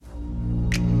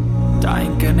I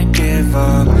ain't gonna give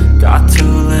up. Got too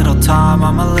little time,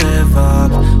 I'ma live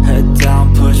up. Head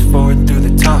down, push forward through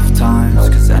the tough times,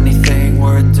 cause anything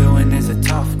worth doing is a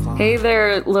tough climb. Hey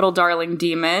there, little darling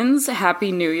demons.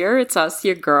 Happy New Year. It's us,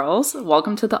 your girls.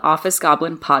 Welcome to the Office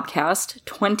Goblin Podcast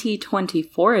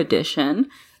 2024 edition.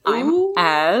 I'm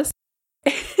Az.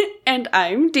 And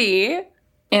I'm Dee.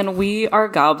 And we are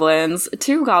goblins,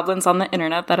 two goblins on the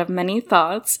internet that have many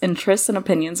thoughts, interests, and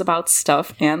opinions about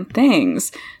stuff and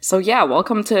things. So yeah,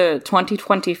 welcome to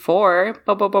 2024.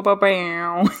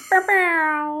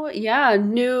 Yeah,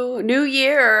 new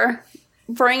year.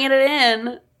 Bringing it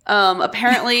in.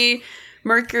 Apparently,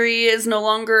 Mercury is no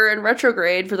longer in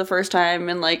retrograde for the first time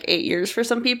in like 8 years for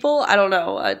some people. I don't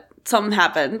know. Something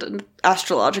happened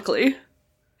astrologically.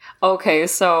 Okay,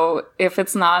 so if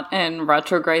it's not in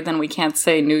retrograde, then we can't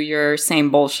say New Year, same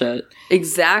bullshit.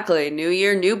 Exactly. New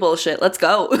year, new bullshit. Let's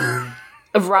go.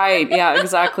 Right, yeah,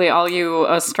 exactly. All you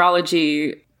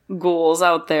astrology ghouls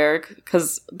out there,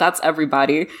 because that's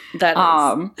everybody. That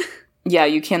is. Yeah,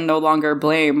 you can no longer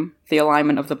blame the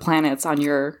alignment of the planets on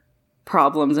your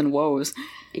problems and woes.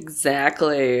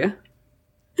 Exactly.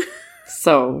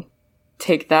 So,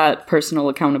 take that, personal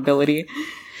accountability.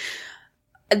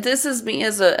 This is me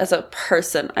as a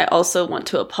person. I also want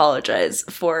to apologize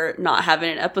for not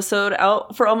having an episode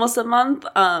out for almost a month.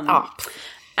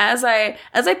 As I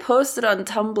posted on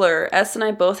Tumblr, S and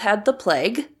I both had the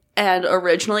plague and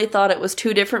originally thought it was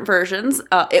two different versions.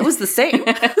 It was the same.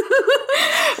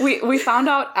 We found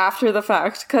out after the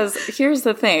fact, because here's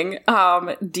the thing.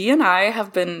 Dee and I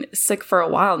have been sick for a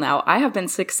while now. I have been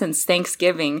sick since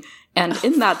Thanksgiving, and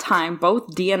in that time,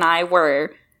 both Dee and I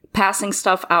were passing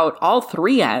stuff out all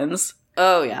three ends.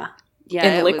 Oh, yeah.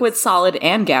 Yeah. In liquid, solid,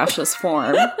 and gaseous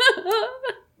form.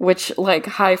 Which, like,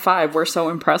 high five, we're so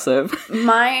impressive.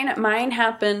 Mine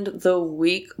happened the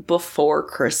week before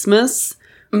Christmas,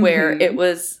 where it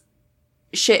was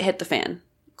shit hit the fan.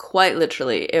 Quite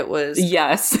literally. It was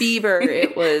fever,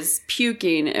 it was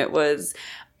puking, it was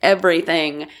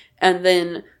everything. And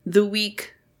then the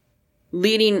week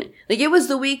leading, like, it was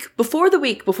the week before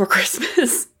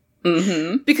Christmas.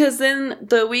 Mm-hmm. Because then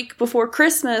the week before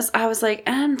Christmas, I was like,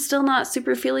 I'm still not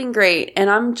super feeling great. And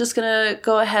I'm just going to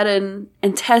go ahead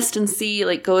and test and see,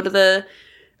 like, go to the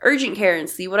urgent care and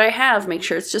see what I have. Make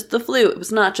sure it's just the flu. It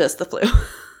was not just the flu.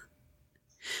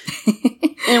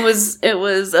 It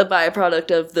was a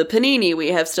byproduct of the panini we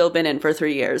have still been in for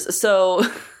 3 years. So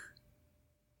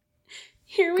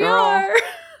here we are,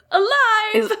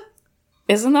 alive.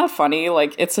 Isn't that funny?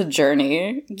 Like, it's a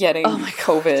journey getting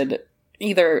COVID.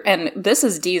 Either, and this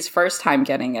is Dee's first time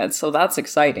getting it, so that's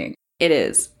exciting. It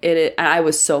is. I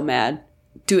was so mad.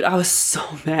 Dude, I was so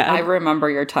mad. I remember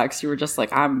your text. You were just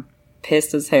like, I'm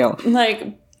pissed as hell.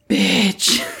 Like,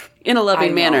 bitch. In a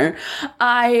loving manner.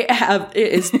 It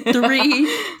is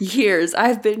 3 years.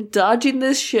 I've been dodging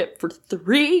this shit for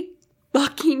 3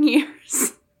 fucking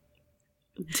years.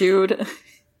 Dude.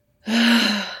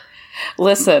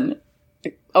 Listen.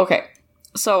 Okay.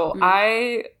 So,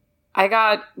 I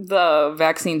got the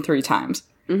vaccine 3 times.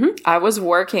 Mm-hmm. I was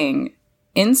working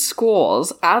in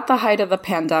schools at the height of the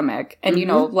pandemic. And, you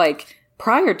know, like,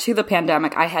 prior to the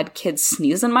pandemic, I had kids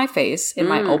sneeze in my face, in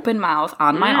my open mouth,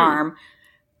 on my arm.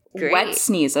 Great. Wet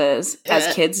sneezes,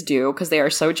 as kids do, because they are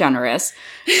so generous.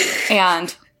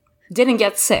 And didn't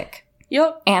get sick.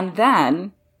 Yep. And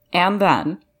then,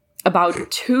 about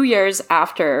 2 years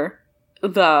after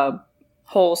the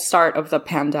whole start of the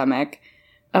pandemic,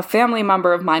 a family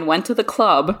member of mine went to the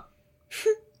club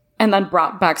and then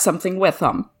brought back something with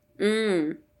them.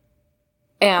 And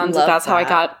that's how I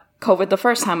got COVID the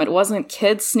first time. It wasn't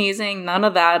kids sneezing, none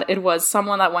of that. It was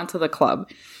someone that went to the club.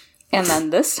 And then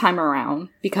this time around,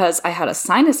 because I had a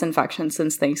sinus infection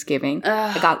since Thanksgiving,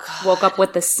 woke up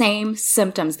with the same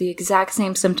symptoms, the exact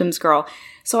same symptoms, girl.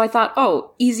 So I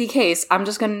thought, easy case. I'm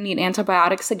just going to need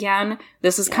antibiotics again.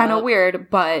 This is kind of weird,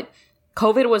 but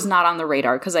COVID was not on the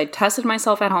radar because I tested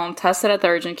myself at home, tested at the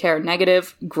urgent care,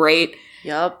 negative, great.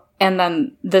 Yep. And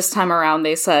then this time around,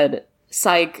 they said,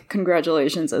 psych,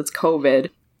 congratulations, it's COVID.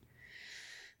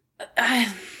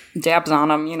 Dabs on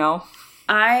them, you know?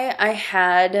 I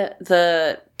had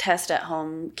the test at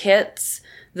home kits,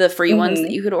 the free ones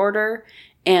that you could order.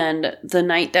 And the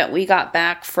night that we got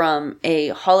back from a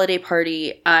holiday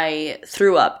party, I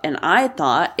threw up. And I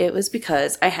thought it was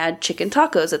because I had chicken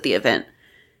tacos at the event.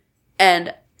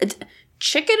 And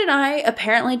chicken and I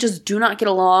apparently just do not get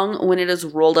along when it is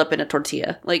rolled up in a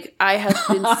tortilla. Like, I have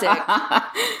been sick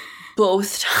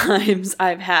both times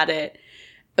I've had it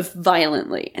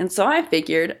violently. And so I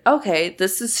figured, okay,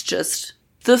 this is just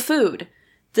the food.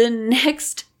 The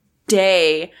next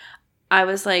day, I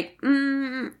was like,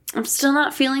 I'm still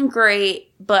not feeling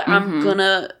great, but I'm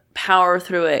gonna power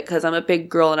through it because I'm a big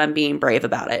girl and I'm being brave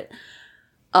about it.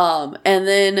 And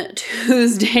then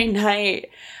Tuesday night,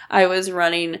 I was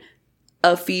running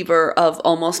a fever of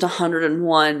almost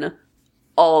 101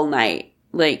 all night.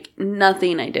 Like,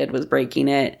 nothing I did was breaking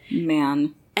it.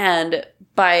 Man. And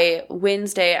by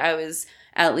Wednesday, I was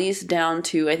at least down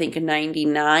to, I think,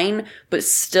 99, but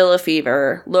still a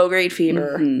fever, low-grade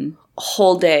fever,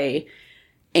 whole day.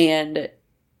 And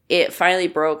it finally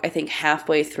broke, I think,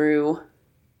 halfway through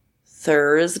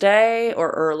Thursday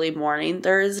or early morning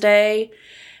Thursday.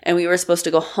 And we were supposed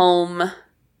to go home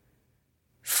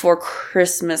for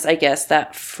Christmas, I guess,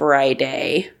 that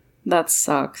Friday. That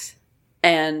sucks.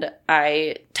 And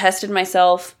I tested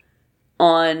myself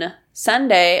on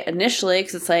Sunday initially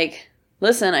because it's like,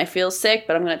 listen, I feel sick,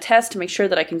 but I'm going to test to make sure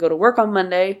that I can go to work on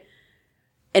Monday.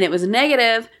 And it was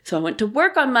negative, so I went to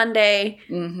work on Monday.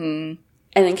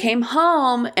 And then came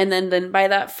home, and then by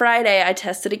that Friday, I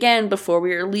tested again before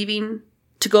we were leaving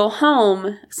to go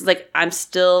home. It's like, I'm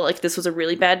still, like, this was a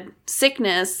really bad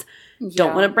sickness. Yeah.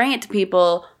 Don't want to bring it to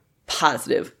people.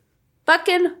 Positive.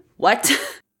 Fucking what?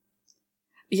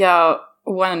 Yeah,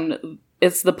 when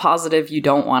it's the positive you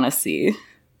don't want to see.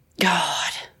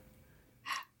 God.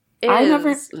 I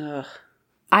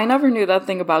never knew that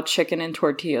thing about chicken and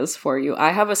tortillas for you.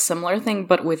 I have a similar thing,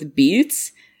 but with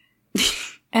beets.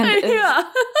 And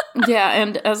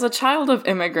and as a child of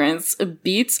immigrants,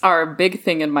 beets are a big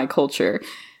thing in my culture.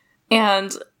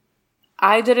 And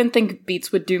I didn't think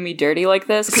beets would do me dirty like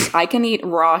this, because I can eat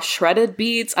raw shredded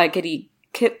beets, I could eat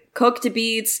cooked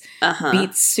beets,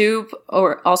 beet soup,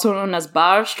 or also known as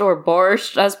borscht or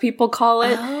borscht as people call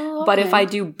it. Oh, okay. But if I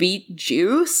do beet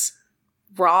juice,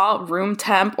 raw, room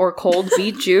temp, or cold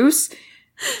beet juice,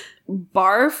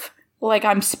 barf, like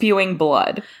I'm spewing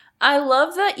blood. I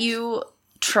love that you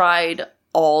tried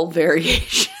all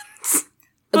variations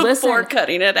before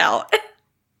cutting it out.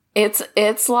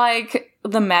 It's like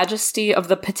the majesty of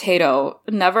the potato.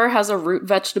 Never has a root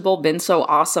vegetable been so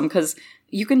awesome, because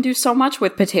you can do so much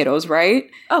with potatoes,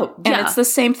 right? Oh, yeah. And it's the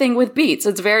same thing with beets.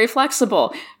 It's very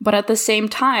flexible, but at the same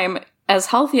time, as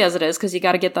healthy as it is, because you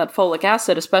got to get that folic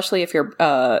acid, especially if your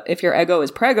ego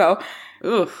is prego.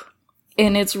 Oof.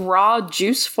 In its raw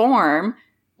juice form,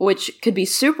 which could be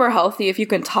super healthy if you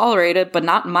can tolerate it, but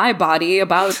not my body.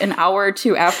 About an hour or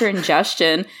two after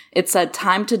ingestion, it said,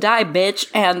 time to die, bitch.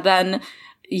 And then,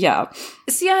 yeah.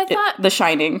 See, I thought... The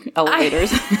Shining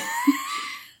elevators.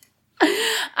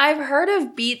 I've heard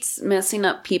of beets messing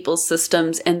up people's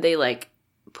systems and they, like,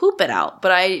 poop it out.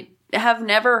 But I have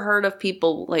never heard of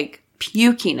people, like,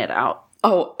 puking it out.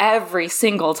 Oh, every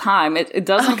single time. It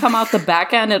doesn't come out the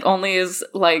back end. It only is,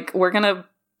 like, we're going to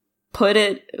put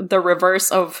it the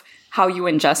reverse of how you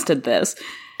ingested this.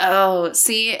 Oh,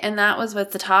 see, and that was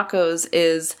with the tacos,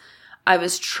 is I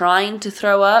was trying to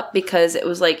throw up because it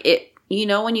was like, it. You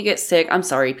know when you get sick, I'm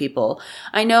sorry, people.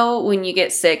 I know when you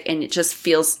get sick and it just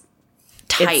feels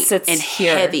tight and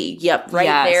heavy. Yep,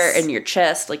 right there in your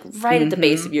chest, like right at the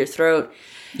base of your throat.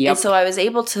 Yep. And so I was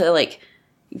able to, like,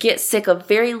 get sick a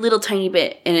very little tiny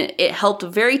bit, and it helped a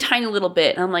very tiny little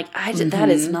bit. And I'm like, that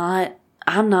is not...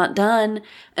 I'm not done.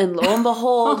 And lo and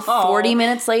behold, 40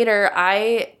 minutes later,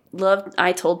 I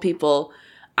told people,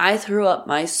 I threw up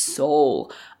my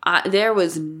soul. There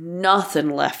was nothing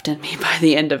left in me by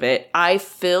the end of it. I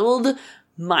filled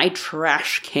my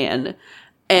trash can,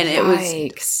 and it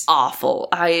was awful.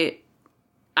 I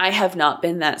have not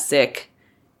been that sick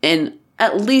in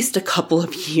at least a couple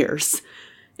of years.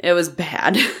 It was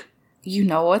bad. You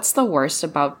know what's the worst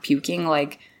about puking?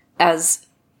 Like, as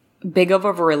big of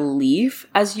a relief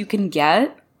as you can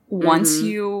get once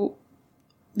you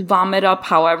vomit up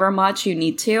however much you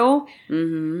need to.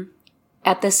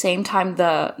 At the same time,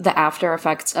 the after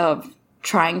effects of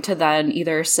trying to then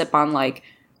either sip on, like,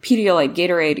 Pedialyte,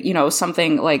 Gatorade, you know,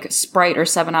 something like Sprite or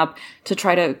 7-Up to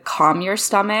try to calm your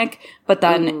stomach, but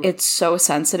then it's so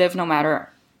sensitive no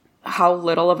matter how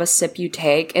little of a sip you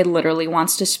take, it literally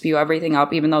wants to spew everything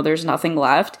up even though there's nothing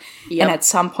left. And at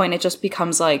some point it just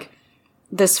becomes like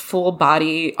this full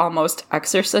body, almost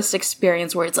exorcist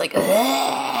experience where it's like,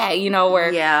 you know,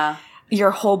 where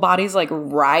your whole body's like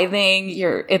writhing.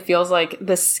 It feels like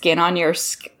the skin on your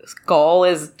skull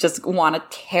is just want to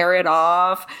tear it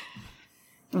off.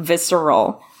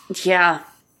 Visceral. Yeah.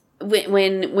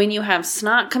 When you have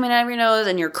snot coming out of your nose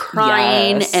and you're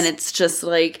crying and it's just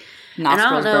like,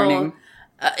 nostrils burning.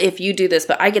 If you do this,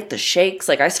 but I get the shakes.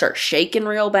 Like, I start shaking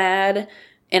real bad.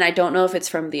 And I don't know if it's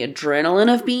from the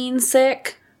adrenaline of being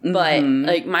sick, but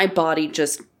like my body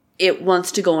just, it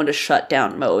wants to go into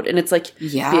shutdown mode. And it's like,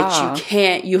 bitch, you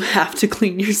can't. You have to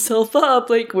clean yourself up.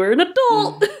 Like, we're an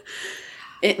adult.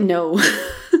 No.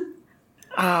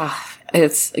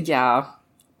 It's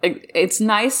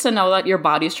nice to know that your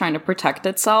body's trying to protect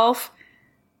itself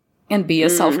and be a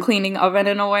self-cleaning oven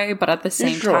in a way, but at the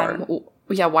same time,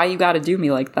 why you gotta do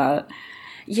me like that?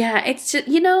 Yeah, it's just,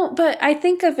 but I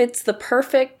think of it's the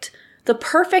perfect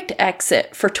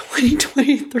exit for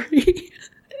 2023.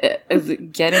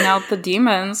 Getting out the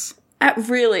demons.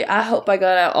 I hope I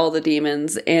got out all the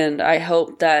demons, and I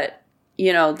hope that,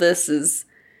 this is,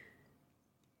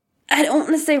 I don't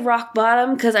want to say rock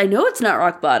bottom, because I know it's not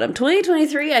rock bottom.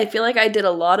 2023, I feel like I did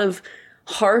a lot of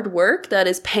hard work that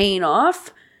is paying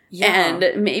off. Yeah.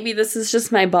 And maybe this is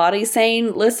just my body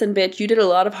saying, listen, bitch, you did a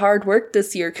lot of hard work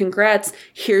this year. Congrats.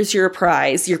 Here's your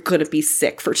prize. You're going to be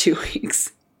sick for 2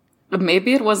 weeks.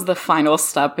 Maybe it was the final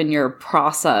step in your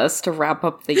process to wrap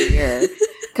up the year.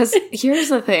 Because here's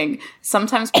the thing.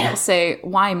 Sometimes people say,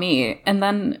 why me? And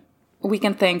then we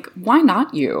can think, why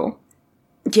not you?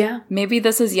 Yeah. Maybe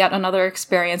this is yet another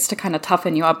experience to kind of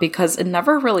toughen you up, because it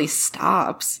never really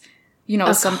stops.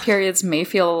 Some periods may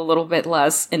feel a little bit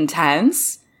less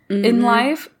intense in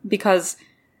life, because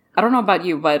I don't know about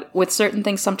you, but with certain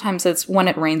things, sometimes it's when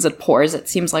it rains, it pours. It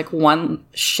seems like one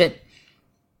shit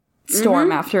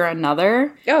storm after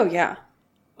another. Oh, yeah.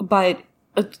 But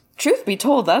truth be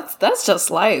told, that's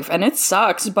just life, and it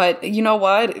sucks. But you know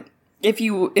what? If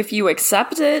you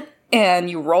accept it and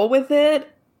you roll with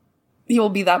it, you'll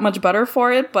be that much better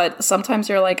for it. But sometimes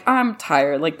you're like, I'm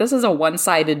tired. Like, this is a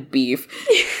one-sided beef.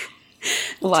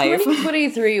 Life.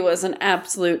 2023 was an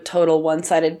absolute total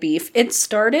one-sided beef. It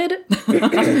started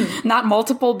not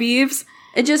multiple beefs.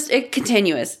 It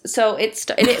continuous. So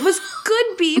it was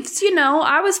good beefs,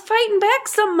 I was fighting back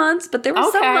some months, but there were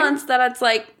some months that it's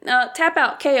like, tap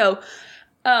out, KO.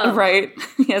 Right.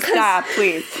 Yes, stop,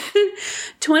 please.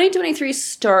 2023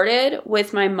 started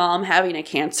with my mom having a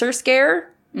cancer scare.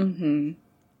 Mm-hmm.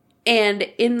 And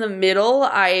in the middle,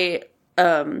 I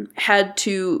had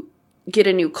to get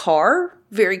a new car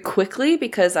very quickly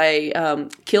because I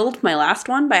killed my last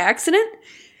one by accident.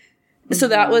 Mm-hmm. So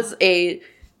that was a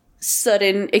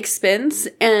sudden expense,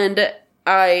 and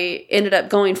I ended up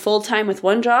going full-time with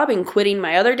one job and quitting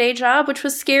my other day job, which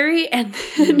was scary, and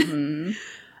then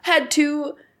had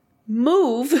to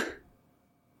move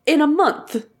in a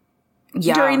month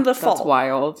during the fall. That's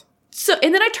wild. So,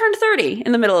 and then I turned 30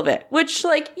 in the middle of it, which,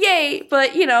 like, yay,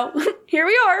 but, here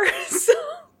we are. So,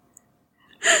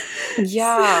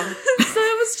 yeah. So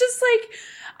it was just like,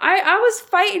 I was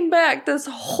fighting back this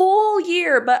whole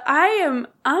year, but I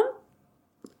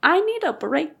need a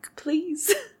break,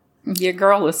 please. Your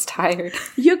girl is tired.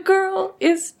 Your girl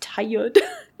is tired.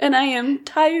 And I am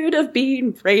tired of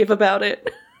being brave about it.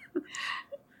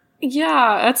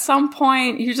 Yeah, at some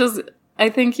point, I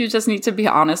think you just need to be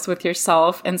honest with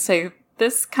yourself and say,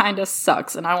 this kind of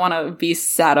sucks, and I want to be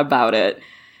sad about it.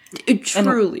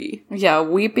 Truly. And, yeah,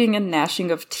 weeping and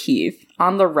gnashing of teeth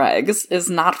on the regs is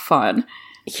not fun.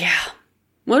 Yeah.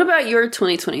 What about your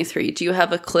 2023? Do you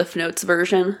have a Cliff Notes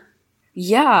version?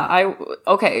 Yeah,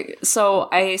 so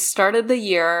I started the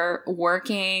year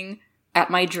working at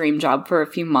my dream job for a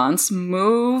few months,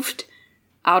 moved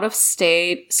out of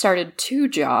state, started 2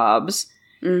 jobs,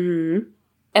 and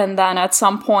then at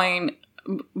some point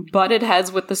butted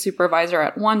heads with the supervisor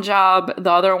at one job.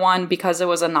 The other one, because it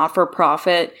was a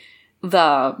not-for-profit,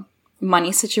 the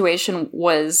money situation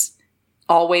was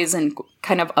always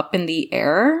kind of up in the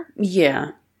air.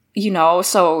 Yeah.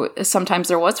 So sometimes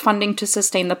there was funding to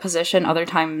sustain the position. Other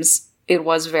times it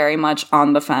was very much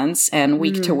on the fence. And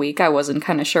week to week, I wasn't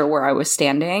kind of sure where I was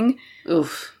standing.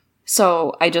 Oof.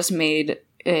 So I just made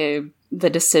the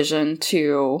decision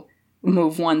to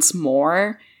move once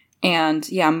more. And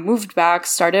moved back,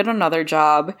 started another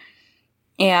job,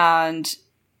 and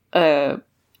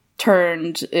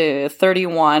turned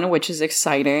 31, which is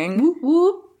exciting. Whoop,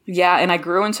 whoop. Yeah, and I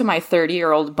grew into my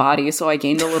 30-year-old body, so I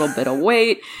gained a little bit of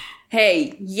weight.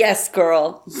 Hey, yes,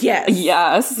 girl. Yes.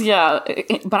 Yes, yeah.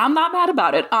 But I'm not mad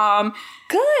about it.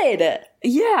 Good.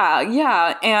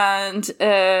 Yeah. And,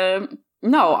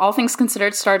 no, all things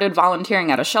considered, started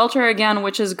volunteering at a shelter again,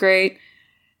 which is great.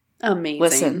 Amazing.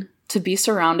 Listen, to be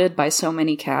surrounded by so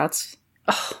many cats.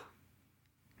 Oh,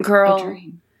 girl,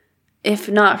 if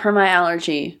not for my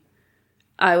allergy,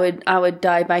 I would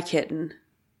die by kitten.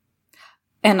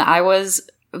 And I was,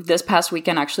 this past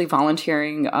weekend, actually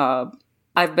volunteering.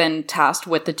 I've been tasked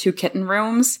with the 2 kitten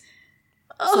rooms.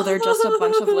 So they're just a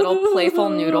bunch of little playful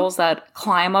noodles that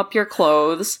climb up your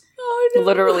clothes,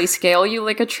 literally scale you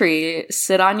like a tree,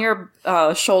 sit on your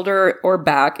shoulder or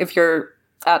back if you're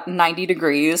at 90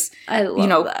 degrees. I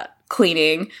love that.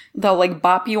 Cleaning. They'll like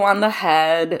bop you on the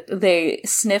head. They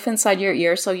sniff inside your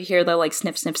ear so you hear the like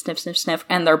sniff, sniff, sniff, sniff, sniff,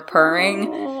 and they're purring.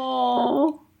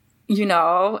 Oh,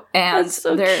 and that's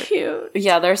so they're cute.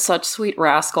 Yeah, they're such sweet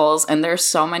rascals, and there's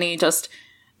so many just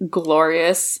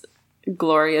glorious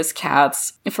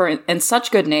cats and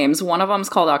such good names. One of them's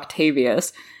called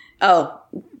Octavius. Oh,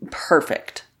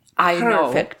 perfect. I know.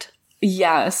 Perfect.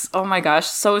 Yes. Oh my gosh,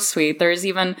 so sweet. There's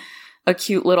even a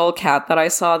cute little cat that I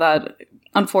saw that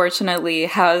unfortunately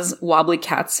has wobbly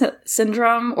cat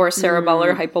syndrome or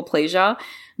cerebellar hypoplasia,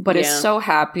 but is so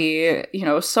happy,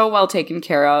 so well taken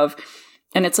care of.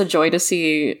 And it's a joy to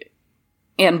see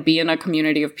and be in a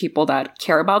community of people that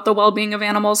care about the well-being of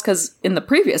animals, because in the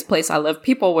previous place I lived,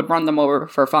 people would run them over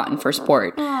for fun, for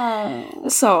sport. Oh.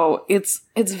 So it's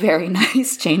very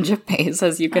nice change of pace,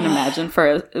 as you can imagine, for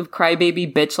a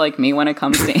crybaby bitch like me when it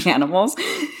comes to animals.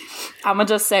 I'm gonna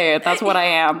just say it. That's what I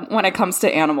am when it comes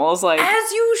to animals. Like,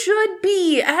 as you should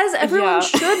be, as everyone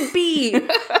should be.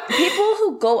 People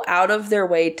who go out of their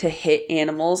way to hit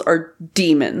animals are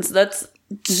demons. That's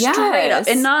straight up,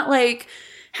 and not like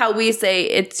how we say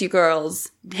it's you girls.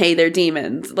 Hey, they're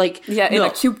demons. Like, in a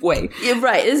cute way. Yeah,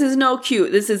 right. This is no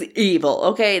cute. This is evil.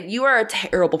 Okay, you are a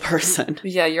terrible person.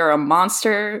 Yeah, you're a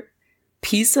monster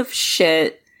piece of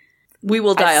shit. We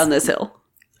will die on this hill.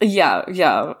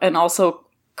 Yeah, and also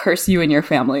curse you and your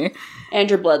family. And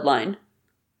your bloodline.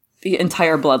 The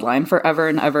entire bloodline, forever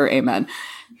and ever, amen.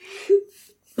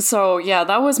 So, yeah,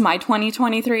 that was my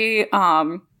 2023.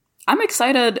 I'm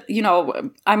excited,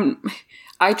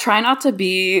 I try not to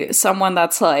be someone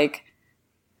that's like,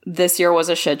 this year was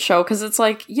a shit show, because it's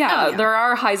like, there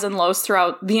are highs and lows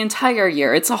throughout the entire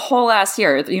year. It's a whole ass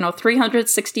year,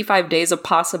 365 days of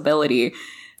possibility.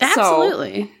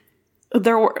 Absolutely. So,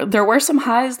 there were some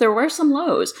highs, there were some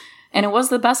lows. And it was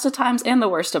the best of times and the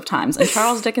worst of times. And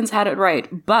Charles Dickens had it right.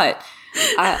 But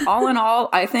all in all,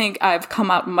 I think I've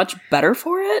come out much better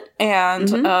for it.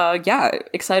 And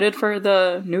excited for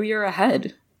the new year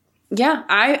ahead. Yeah,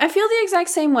 I feel the exact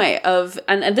same way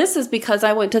and this is because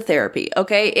I went to therapy,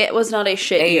 okay? It was not a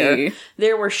shit year.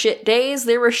 There were shit days,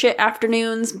 there were shit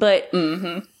afternoons, but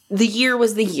the year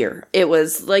was the year. It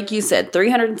was, like you said,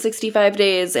 365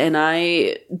 days, and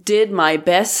I did my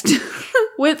best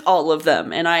with all of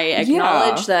them. And I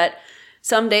acknowledge that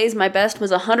some days my best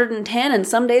was 110, and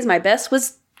some days my best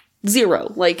was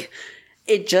 0. Like,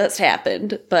 it just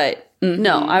happened. But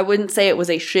no, I wouldn't say it was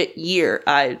a shit year.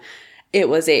 It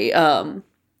was a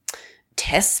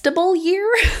testable year.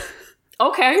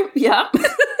 Okay, yeah.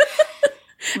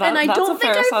 And I don't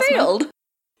think I failed.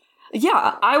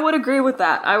 Yeah, I would agree with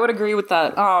that.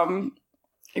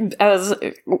 As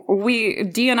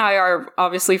D and I are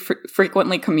obviously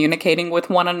frequently communicating with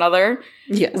one another.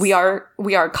 Yes. We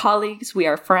are colleagues, we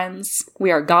are friends,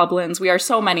 we are goblins, we are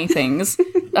so many things.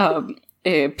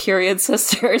 Period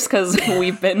sisters, because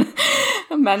we've been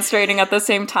menstruating at the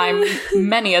same time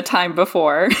many a time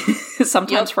before,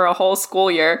 sometimes for a whole school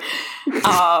year.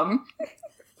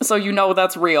 So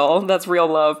that's real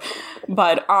love.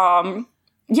 But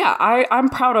yeah, I'm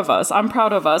proud of us.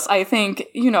 I think,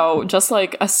 just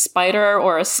like a spider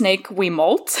or a snake, we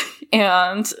molt,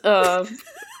 and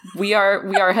we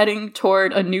are heading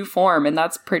toward a new form, and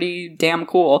that's pretty damn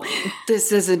cool.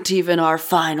 This isn't even our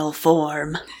final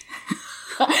form.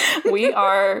 We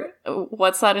are,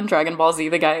 what's that in Dragon Ball Z?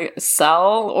 The guy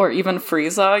Cell or even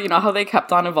Frieza, how they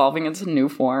kept on evolving into new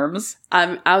forms?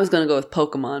 I was going to go with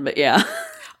Pokemon, but yeah.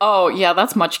 Oh, yeah,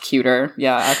 that's much cuter.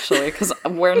 Yeah, actually, because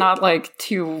we're not like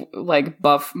two like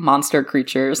buff monster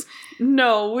creatures.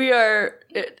 No, we are.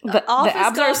 The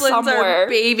abs are somewhere. Are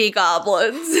baby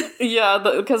goblins. Yeah,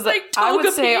 because like I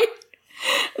would say,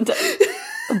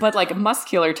 but like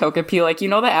muscular Togepi, like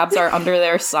the abs are under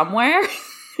there somewhere.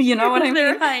 You know what I mean?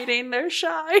 They're hiding. They're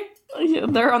shy. Yeah,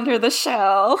 they're under the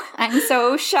shell. I'm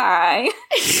so shy.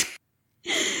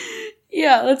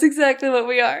 Yeah, that's exactly what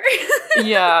we are.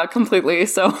 Yeah, completely.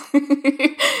 So,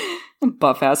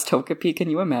 buff-ass Togepi, can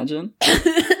you imagine?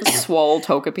 Swole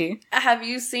Togepi. Have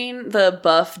you seen the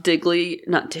buff Not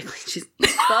Digley, she's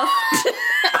buff...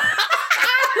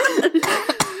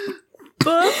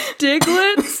 buff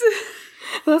Diglets?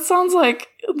 That sounds like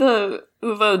the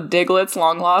Diglett's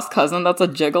long-lost cousin that's a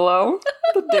gigolo.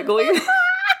 The Digley.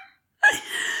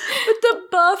 But the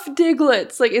buff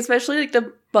Diglets, like, especially, like,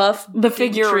 the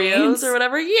figurines or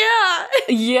whatever. Yeah.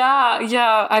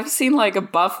 Yeah. I've seen, like, a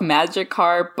buff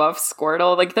Magikarp, buff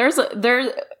Squirtle. Like,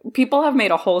 people have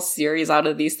made a whole series out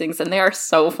of these things, and they are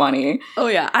so funny. Oh,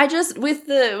 yeah. I just, with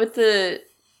the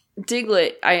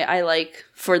Diglett, I like,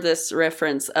 for this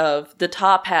reference of the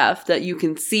top half that you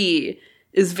can see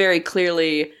is very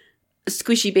clearly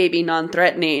squishy baby,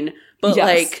 non-threatening, but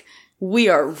like, we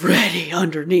are ready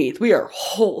underneath. We are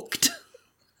hulked.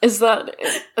 Is that,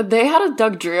 they had a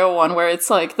Doug Drio one where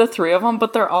it's like the three of them,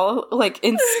 but they're all like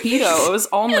in Speedos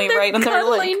only, and right? And they're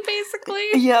like, basically.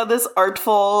 Yeah, this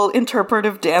artful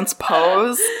interpretive dance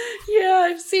pose. Yeah,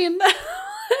 I've seen that.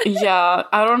 Yeah,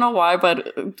 I don't know why,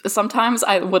 but sometimes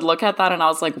I would look at that and I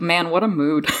was like, man, what a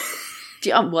mood.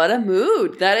 Yeah, what a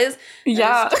mood. That is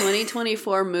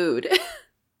 2024 mood.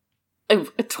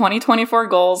 2024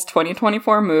 goals,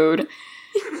 2024 mood.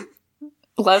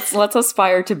 Let's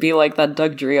aspire to be like that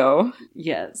Doug Drio.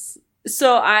 Yes.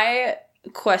 So I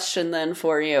question then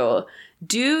for you,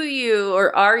 do you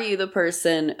or are you the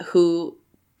person who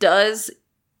does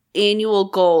annual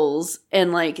goals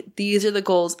and like, these are the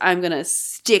goals I'm going to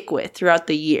stick with throughout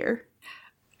the year?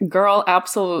 Girl,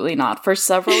 absolutely not. For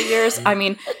several years, I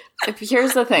mean,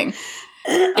 here's the thing.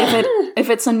 If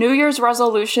it's a New Year's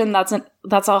resolution, that's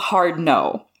a hard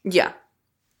no. Yeah.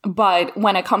 But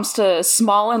when it comes to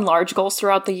small and large goals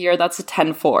throughout the year, that's a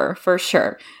 10-4 for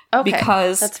sure. Okay,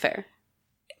 because that's fair.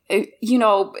 You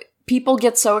know, people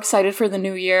get so excited for the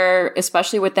new year,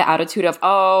 especially with the attitude of,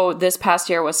 oh, this past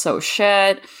year was so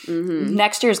shit. Mm-hmm.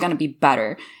 Next year is going to be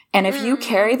better. And if you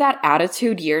carry that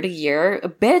attitude year to year,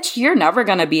 bitch, you're never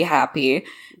going to be happy.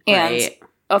 And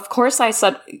of course, I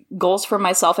set goals for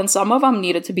myself, and some of them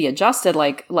needed to be adjusted.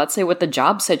 Like, let's say with the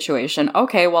job situation.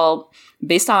 Okay, well,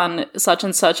 based on such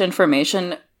and such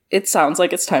information, it sounds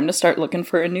like it's time to start looking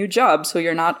for a new job. So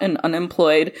you're not an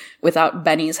unemployed without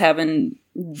bennies having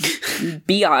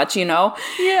biatch, you know?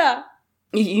 Yeah.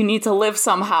 You need to live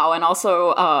somehow and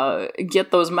also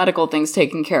get those medical things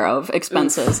taken care of,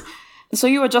 expenses. Oof. So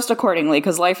you adjust accordingly,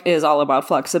 because life is all about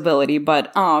flexibility.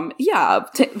 But yeah,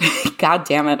 God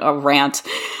damn it, a rant.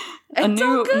 A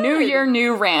new year,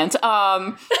 new rant.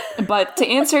 But to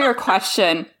answer your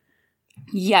question,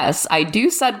 yes, I do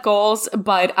set goals,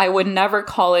 but I would never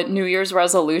call it New Year's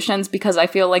resolutions because I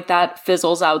feel like that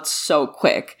fizzles out so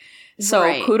quick.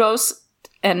 So kudos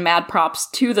and mad props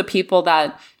to the people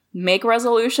that make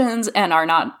resolutions and are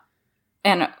not,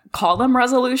 and call them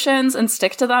resolutions and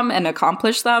stick to them and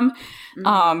accomplish them.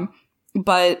 Mm-hmm.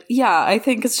 But yeah, I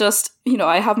think it's just, you know,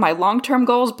 I have my long-term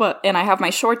goals, and I have my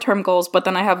short-term goals, but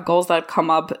then I have goals that come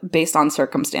up based on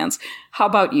circumstance. How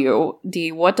about you,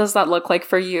 Dee? What does that look like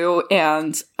for you?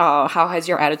 And how has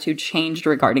your attitude changed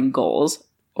regarding goals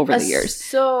over the years?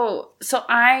 So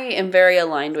I am very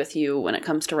aligned with you when it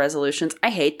comes to resolutions. I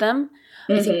hate them.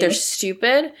 Mm-hmm. I think they're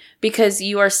stupid because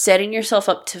you are setting yourself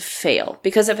up to fail.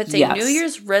 Because if it's a New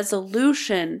Year's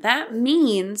resolution, that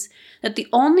means that the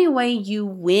only way you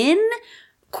win,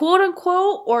 quote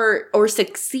unquote, or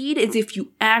succeed is if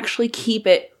you actually keep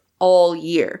it all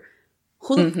year.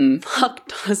 Who the fuck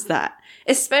does that?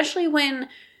 Especially when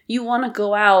you want to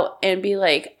go out and be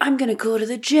like, I'm going to go to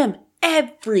the gym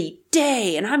every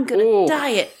day and I'm going to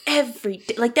diet every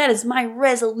day. Like, that is my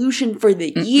resolution for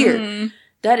the year.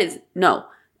 That is, no.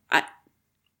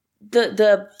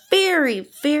 The very,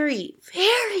 very,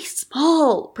 very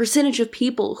small percentage of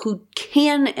people who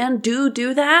can and do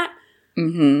that,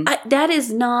 that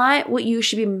is not what you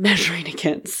should be measuring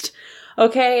against.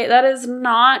 Okay? That is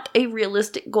not a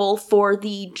realistic goal for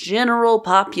the general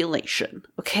population.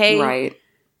 Okay? Right.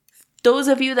 Those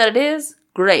of you that it is,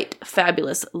 great.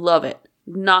 Fabulous. Love it.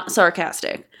 Not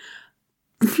sarcastic.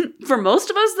 For most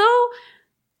of us, though,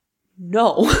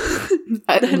 no.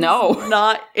 No.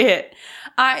 Not it.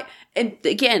 And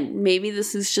again, maybe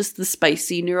this is just the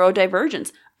spicy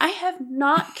neurodivergence. I have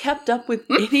not kept up with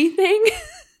anything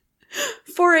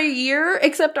for a year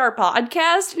except our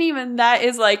podcast. And even that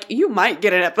is like, you might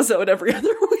get an episode every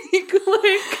other week.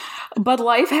 But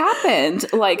life happened,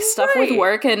 like stuff with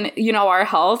work and, you know, our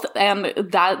health. And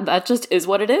that just is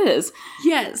what it is.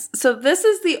 Yes. So this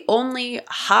is the only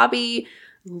hobby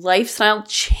lifestyle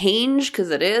change,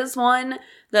 because it is one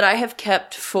that I have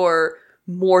kept for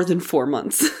more than 4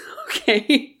 months.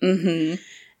 Okay.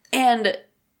 And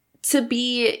to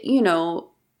be, you know,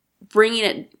 bringing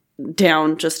it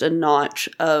down just a notch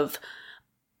of,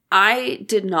 I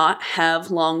did not have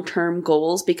long-term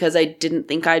goals because I didn't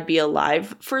think I'd be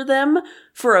alive for them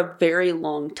for a very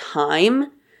long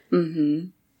time.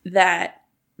 That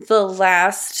the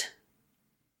last,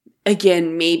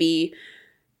 again, maybe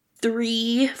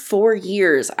 3-4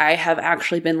 years, I have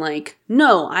actually been like,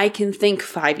 no, I can think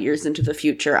 5 years into the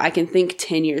future. I can think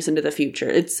 10 years into the future.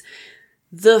 It's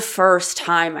the first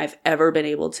time I've ever been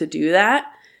able to do that.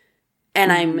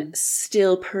 And I'm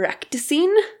still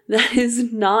practicing. That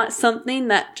is not something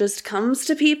that just comes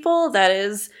to people. That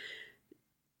is,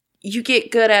 you get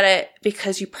good at it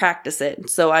because you practice it.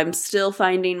 So I'm still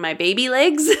finding my baby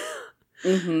legs.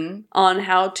 on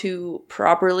how to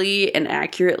properly and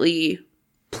accurately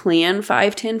plan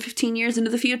 5, 10, 15 years into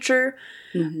the future.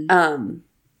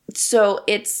 So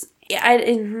it's,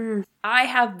 I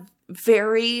have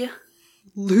very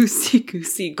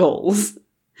loosey-goosey goals.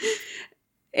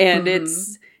 And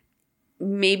it's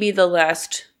maybe the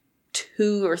last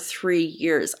 2 or 3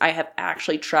 years I have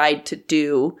actually tried to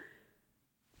do,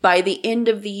 by the end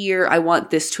of the year, I want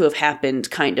this to have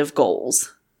happened kind of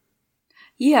goals.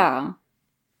 Yeah.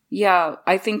 Yeah,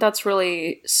 I think that's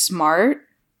really smart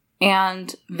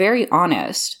and very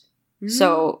honest.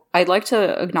 So I'd like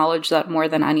to acknowledge that more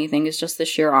than anything is just the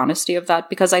sheer honesty of that,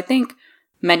 because I think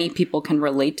many people can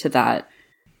relate to that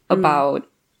about,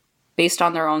 based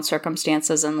on their own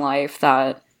circumstances in life,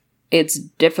 that it's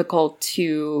difficult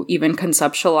to even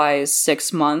conceptualize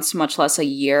 6 months, much less a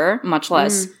year, much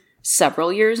less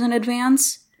several years in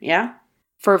advance. Yeah.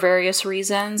 For various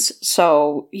reasons.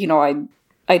 So, you know,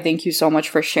 I thank you so much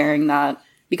for sharing that,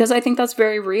 because I think that's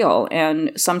very real.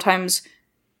 And sometimes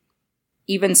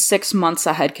even 6 months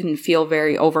ahead can feel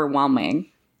very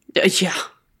overwhelming. Yeah.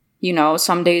 You know,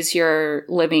 some days you're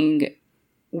living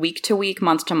week to week,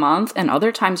 month to month, and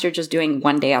other times you're just doing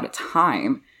one day at a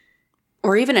time.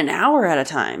 Or even an hour at a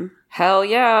time. Hell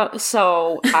yeah.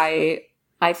 So I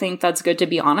think that's good to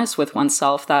be honest with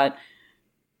oneself, that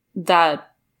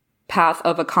path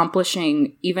of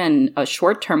accomplishing even a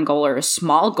short-term goal or a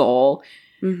small goal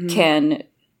can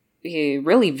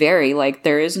really vary. Like,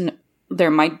 there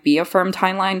might be a firm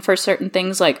timeline for certain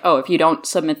things, like, oh, if you don't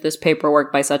submit this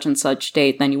paperwork by such and such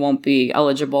date, then you won't be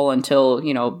eligible until,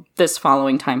 you know, this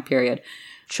following time period.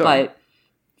 Sure. But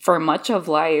for much of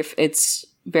life, it's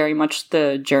very much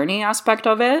the journey aspect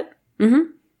of it.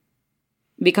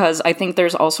 Because I think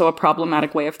there's also a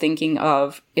problematic way of thinking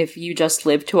of, if you just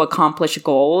live to accomplish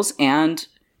goals and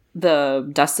the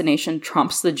destination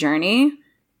trumps the journey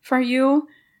for you,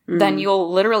 then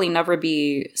you'll literally never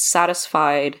be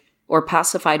satisfied or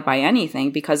pacified by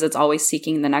anything, because it's always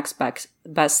seeking the next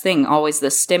best thing, always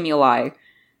the stimuli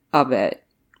of it.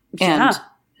 Yeah.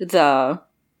 And the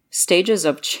stages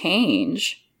of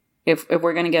change, if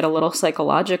we're going to get a little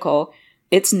psychological,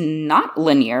 it's not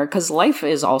linear, because life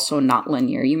is also not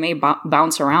linear. You may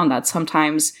bounce around that.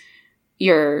 Sometimes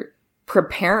you're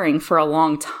preparing for a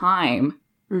long time,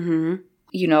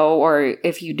 you know, or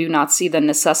if you do not see the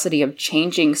necessity of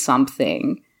changing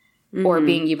something, or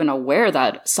being even aware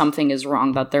that something is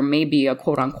wrong, that there may be a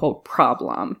quote-unquote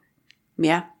problem.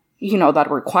 Yeah. You know,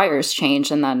 that requires change,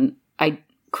 and then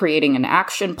creating an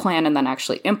action plan and then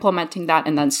actually implementing that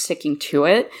and then sticking to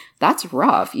it. That's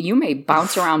rough. You may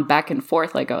bounce around back and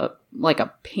forth like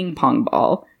a ping pong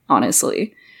ball,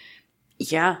 honestly.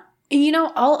 Yeah. And you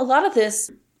know, a lot of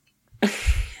this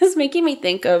is making me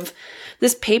think of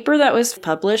this paper that was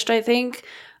published, I think.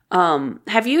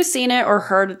 Have you seen it or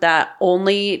heard that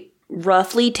only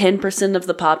roughly 10% of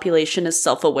the population is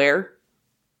self-aware?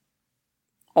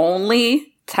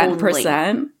 Only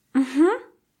 10%?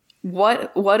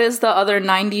 What is the other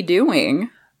 90 doing?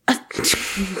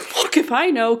 Fuck if I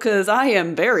know, because I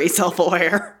am very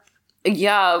self-aware.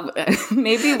 Yeah,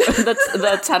 maybe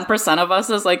the 10% of us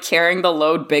is like carrying the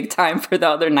load big time for the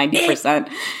other 90%.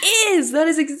 That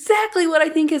is exactly what I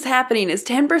think is happening, is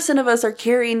 10% of us are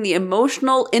carrying the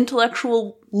emotional,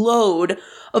 intellectual load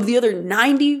of the other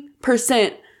 90%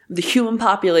 of the human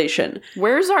population.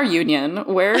 Where's our union?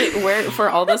 Where for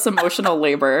all this emotional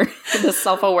labor, this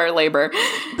self-aware labor?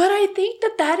 But I think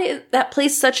that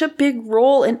plays such a big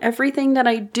role in everything that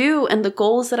I do and the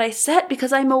goals that I set,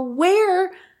 because I'm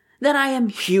aware that I am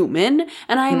human,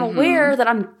 and I am aware that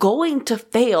I'm going to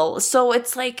fail. So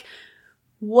it's like,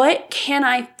 what can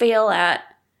I fail at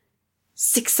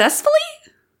successfully?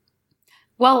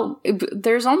 Well,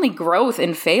 there's only growth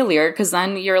in failure, because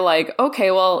then you're like, okay,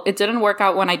 well, it didn't work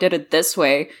out when I did it this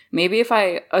way. Maybe if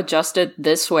I adjust it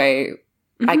this way,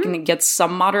 I can get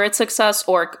some moderate success,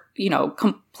 or, you know,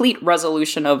 complete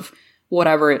resolution of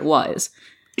whatever it was.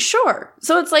 Sure.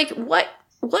 So it's like, what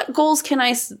goals can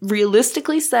I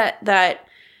realistically set that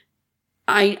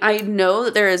I know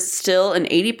that there is still an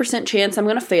 80% chance I'm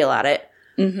going to fail at it,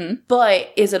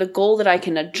 but is it a goal that I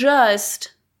can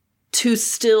adjust to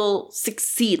still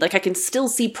succeed? Like, I can still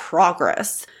see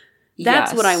progress.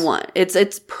 That's what I want.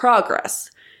 It's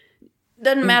progress.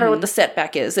 Doesn't matter what the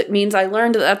setback is. It means I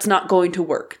learned that that's not going to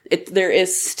work. There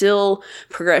is still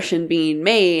progression being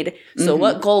made. So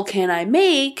what goal can I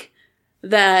make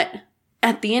that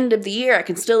at the end of the year I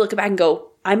can still look back and go,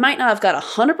 I might not have got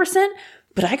 100%,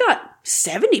 but I got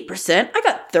 70%. I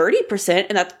got 30%,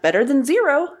 and that's better than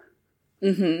 0.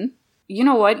 You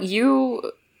know what?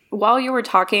 While you were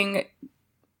talking,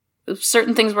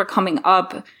 certain things were coming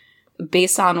up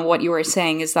based on what you were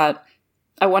saying, is that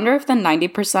I wonder if the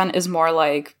 90% is more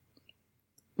like,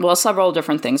 well, several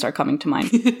different things are coming to mind.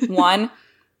 One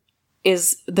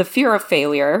is the fear of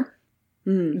failure,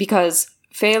 because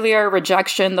failure,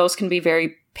 rejection, those can be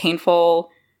very painful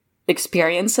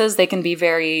experiences. They can be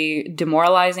very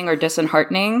demoralizing or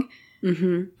disheartening.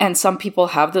 Mm-hmm. And some people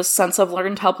have this sense of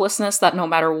learned helplessness that no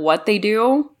matter what they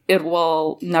do, it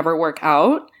will never work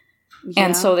out. Yeah.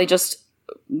 And so they just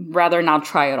rather not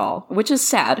try at all, which is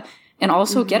sad. And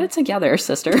also get it together,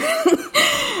 sister.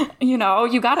 You know,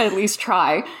 you gotta at least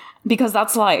try, because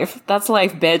that's life. That's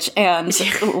life, bitch. And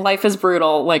life is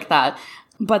brutal like that.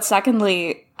 But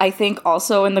secondly, I think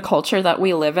also in the culture that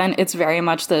we live in, it's very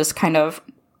much this kind of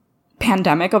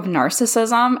pandemic of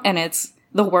narcissism, and it's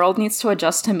the world needs to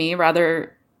adjust to me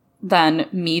rather than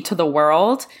me to the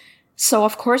world. So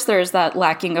of course there's that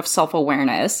lacking of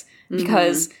self-awareness,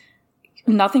 because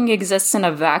nothing exists in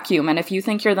a vacuum. And if you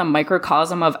think you're the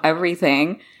microcosm of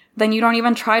everything, then you don't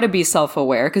even try to be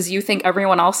self-aware, because you think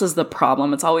everyone else is the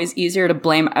problem. It's always easier to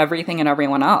blame everything and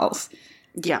everyone else.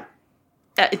 Yeah.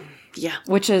 Yeah.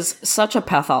 Which is such a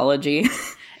pathology.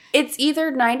 It's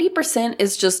either 90%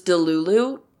 is just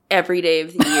Delulu every day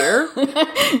of the year,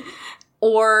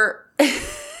 or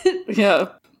yeah,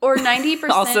 or 90%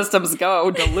 all systems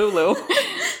go Delulu,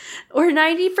 or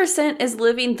 90% is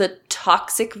living the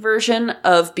toxic version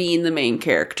of being the main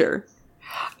character.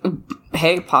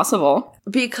 Hey, possible.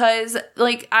 Because,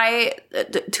 like,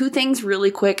 two things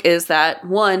really quick is that,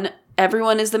 one,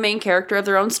 everyone is the main character of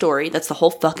their own story. That's the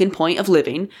whole fucking point of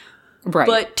living. Right.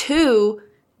 But two,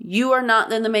 you are not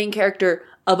then the main character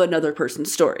of another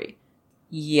person's story.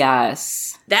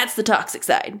 Yes. That's the toxic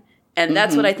side. And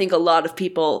that's what I think a lot of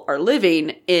people are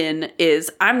living in,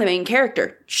 is I'm the main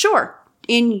character. Sure,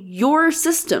 in your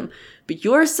system. But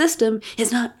your system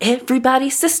is not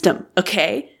everybody's system,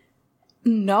 okay?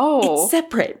 No. It's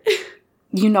separate.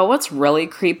 You know what's really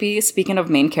creepy, speaking of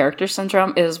main character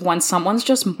syndrome, is when someone's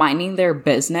just minding their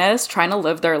business, trying to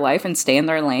live their life and stay in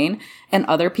their lane, and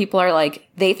other people are like,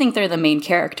 they think they're the main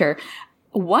character.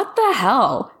 What the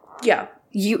hell? Yeah.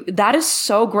 That is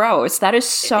so gross. That is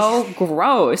so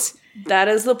gross. That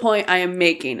is the point I am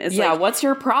making. It's yeah, like, what's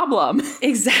your problem?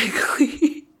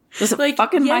 Exactly. Just like,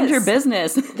 fucking mind your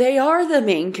business. They are the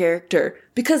main character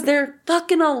because they're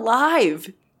fucking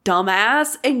alive.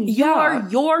 Dumbass, and you are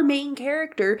your main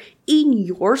character in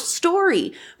your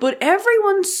story. But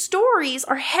everyone's stories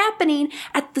are happening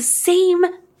at the same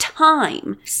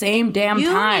time. Same damn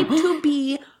time. You need to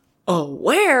be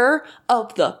aware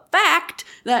of the fact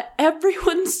that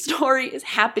everyone's story is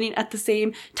happening at the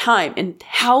same time. And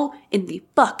how in the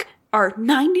fuck are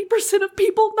 90% of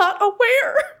people not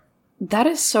aware? That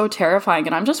is so terrifying.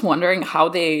 And I'm just wondering how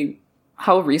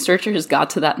researchers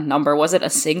got to that number. Was it a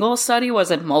single study?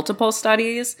 Was it multiple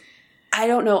studies? I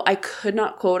don't know. I could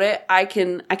not quote it. I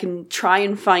can try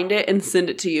and find it and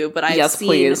send it to you, but I've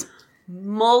seen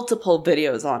multiple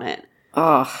videos on it.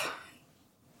 Ugh.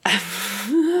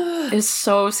 It's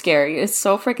so scary. It's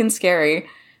so freaking scary.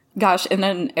 Gosh, in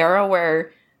an era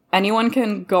where anyone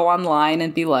can go online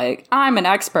and be like, I'm an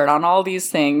expert on all these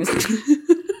things.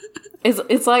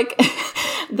 It's like,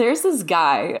 there's this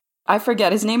guy, I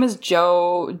forget, his name is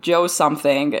Joe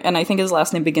something, and I think his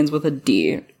last name begins with a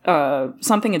D,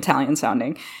 something Italian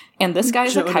sounding. And this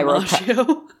guy's a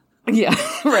chiropractor. Yeah,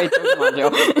 right, Joe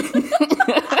DiMaggio.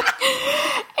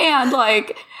 And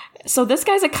like, so this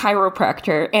guy's a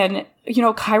chiropractor, and you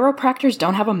know, chiropractors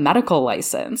don't have a medical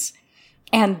license.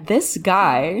 And this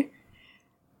guy,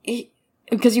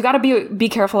 because you got to be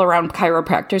careful around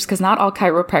chiropractors, because not all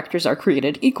chiropractors are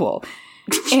created equal.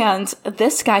 And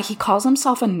this guy, he calls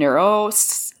himself a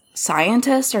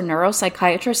neuroscientist or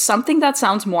neuropsychiatrist, something that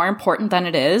sounds more important than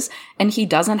it is. And he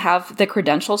doesn't have the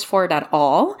credentials for it at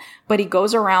all, but he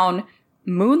goes around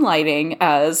moonlighting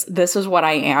as, this is what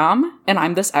I am, and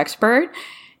I'm this expert.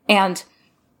 And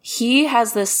he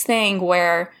has this thing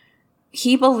where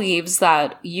he believes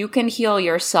that you can heal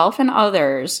yourself and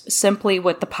others simply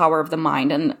with the power of the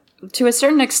mind. And to a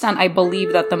certain extent, I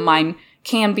believe that the mind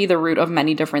can be the root of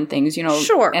many different things, you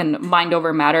know, and mind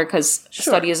over matter, because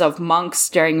studies of monks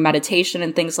during meditation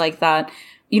and things like that,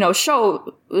 you know,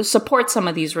 support some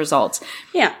of these results.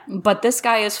 Yeah. But this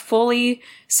guy is fully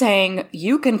saying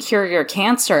you can cure your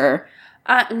cancer.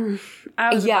 I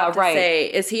was about to say,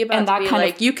 is he about to be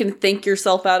like, you can think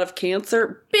yourself out of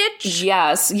cancer, bitch?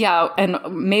 Yes, yeah. And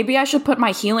maybe I should put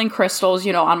my healing crystals,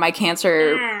 you know, on my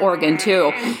cancer organ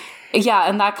too. Yeah,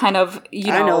 and that kind of, you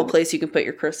know. I know a place you can put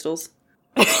your crystals.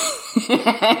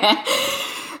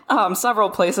 Several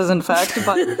places, in fact.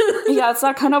 But yeah, it's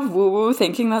that kind of woo-woo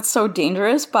thinking that's so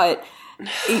dangerous. But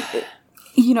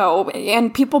you know,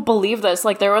 and people believe this.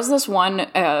 Like, there was this one,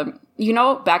 you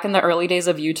know, back in the early days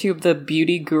of YouTube, the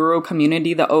beauty guru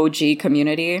community, the OG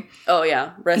community. Oh,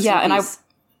 yeah. Rest in peace.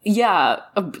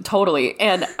 Totally.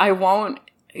 And I won't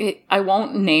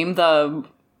name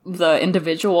the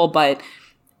individual, but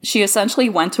she essentially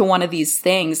went to one of these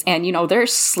things, and, you know,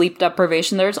 there's sleep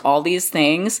deprivation, there's all these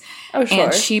things. Oh, sure.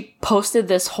 And she posted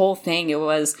this whole thing. It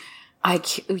was, I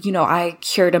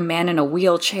cured a man in a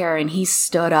wheelchair, and he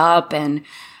stood up, and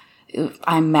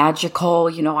I'm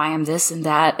magical, you know, I am this and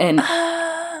that. And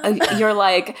you're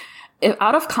like,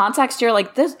 out of context, you're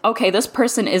like, this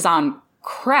person is on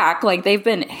crack. Like, they've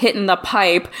been hitting the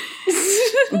pipe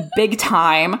big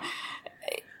time.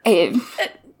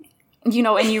 You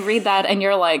know, and you read that and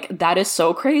you're like, that is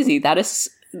so crazy.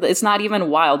 It's not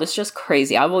even wild. It's just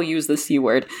crazy. I will use the C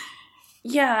word.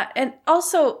 Yeah. And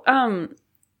also,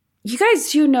 you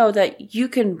guys do know that you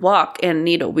can walk and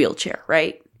need a wheelchair,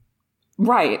 right?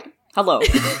 Right. Hello.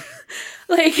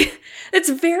 Like, it's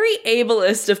very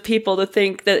ableist of people to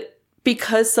think that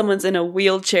because someone's in a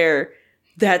wheelchair,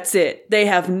 that's it. They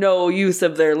have no use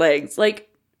of their legs. Like,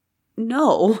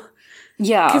 no.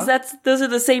 Yeah. Because those are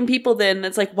the same people then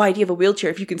that's like, why do you have a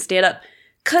wheelchair if you can stand up?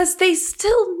 Because they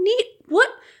still need,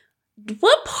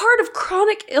 what part of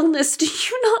chronic illness do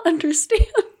you not understand?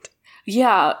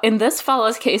 Yeah. In this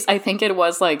fella's case, I think it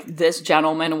was like this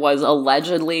gentleman was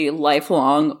allegedly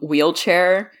lifelong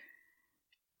wheelchair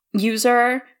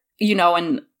user, you know,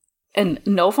 and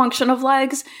no function of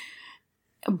legs.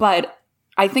 But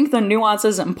I think the nuance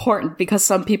is important because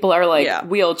some people are like,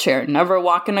 wheelchair, never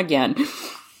walking again.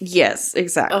 Yes,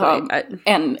 exactly.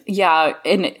 And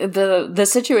the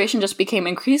situation just became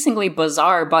increasingly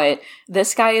bizarre, but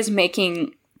this guy is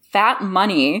making fat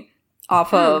money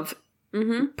off of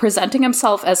presenting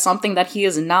himself as something that he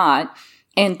is not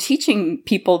and teaching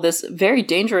people this very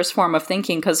dangerous form of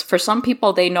thinking, because for some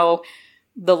people, they know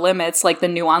the limits, like the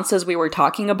nuances we were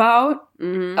talking about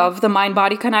of the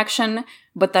mind-body connection.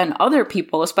 But then other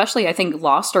people, especially I think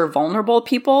lost or vulnerable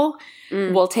people,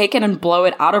 will take it and blow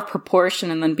it out of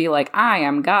proportion and then be like, I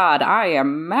am God, I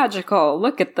am magical,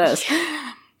 look at this.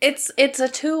 It's a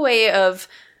two-way of,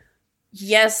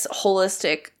 yes,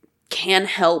 holistic can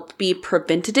help be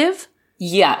preventative.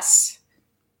 Yes.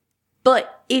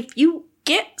 But if you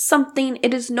get something,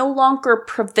 it is no longer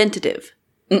preventative.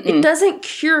 It doesn't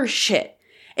cure shit.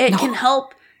 It can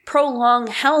help prolong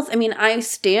health. I mean, I do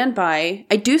stand by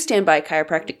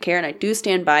chiropractic care, and I do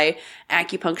stand by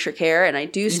acupuncture care, and I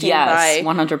do stand by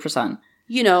 100%.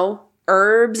 You know,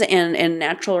 herbs and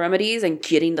natural remedies and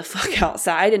getting the fuck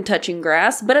outside and touching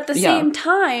grass. But at the same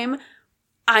time,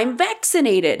 I'm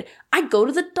vaccinated. I go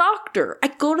to the doctor. I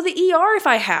go to the ER if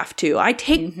I have to. I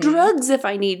take drugs if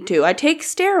I need to. I take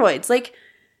steroids. Like,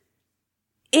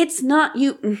 it's not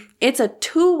you. It's a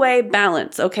two-way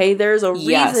balance, okay? There's a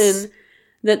reason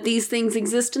that these things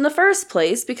exist in the first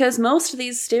place, because most of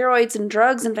these steroids and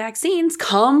drugs and vaccines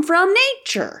come from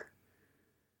nature.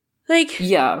 Like,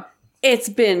 it's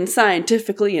been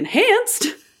scientifically enhanced,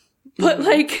 but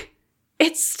like,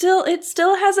 it still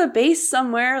has a base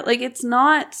somewhere. Like, it's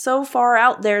not so far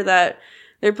out there that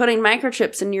they're putting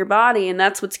microchips in your body and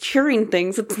that's what's curing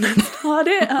things. That's not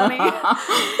it, honey.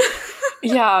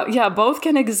 Yeah, both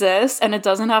can exist, and it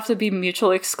doesn't have to be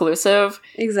mutually exclusive.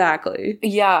 Exactly.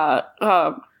 Yeah,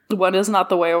 one is not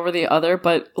the way over the other,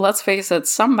 but let's face it,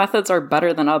 some methods are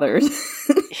better than others.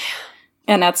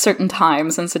 And at certain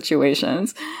times and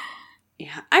situations.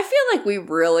 Yeah, I feel like we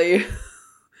really...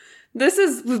 This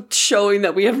is showing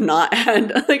that we have not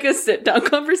had, like, a sit-down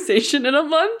conversation in a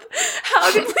month.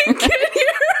 How did we get here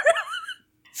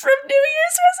from New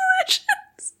Year's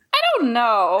resolutions? I don't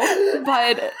know,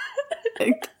 but...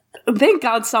 Thank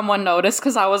God someone noticed,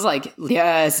 because I was like,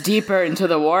 yes, deeper into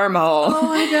the wormhole. Oh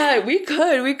my God, we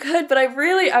could, but I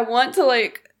want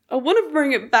to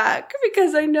bring it back,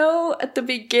 because I know at the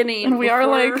beginning. And we are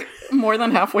like more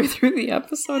than halfway through the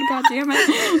episode, God damn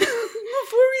it.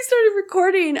 Before we started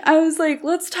recording, I was like,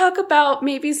 let's talk about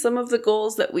maybe some of the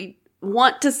goals that we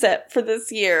want to set for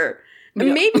this year.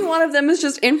 And maybe one of them is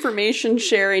just information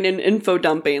sharing and info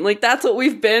dumping. Like, that's what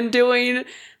we've been doing.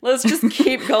 Let's just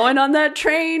keep going on that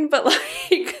train, but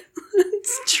like,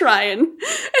 let's try and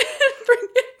bring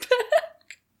it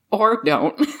back. Or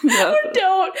don't. Or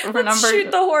don't. Let's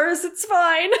shoot the horse. It's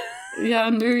fine. Yeah,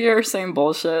 New Year, same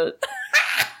bullshit.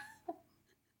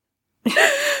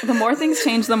 The more things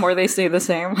change, the more they stay the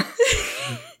same.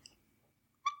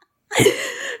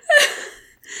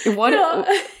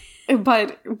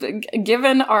 But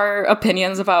given our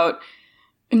opinions about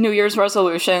New Year's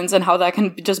resolutions and how that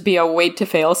can just be a wait to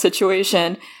fail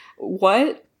situation,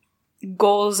 what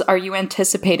goals are you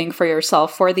anticipating for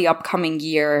yourself for the upcoming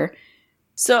year?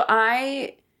 So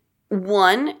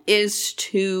one is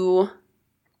to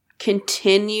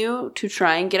continue to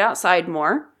try and get outside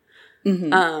more.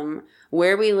 Mm-hmm.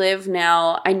 Where we live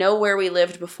now, I know where we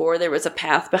lived before there was a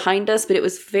path behind us, but it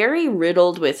was very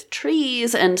riddled with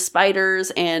trees and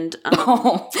spiders and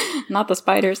not the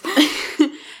spiders.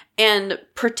 And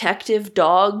protective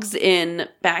dogs in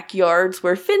backyards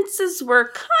where fences were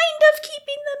kind of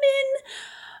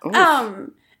keeping them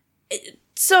in.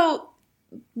 So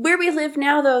where we live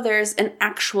now, though, there's an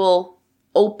actual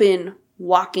open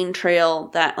walking trail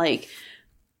that, like,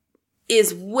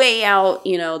 is way out.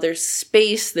 You know, there's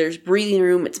space, there's breathing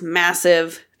room, it's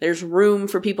massive. There's room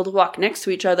for people to walk next to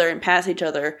each other and pass each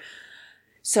other.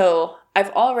 So I've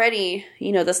already,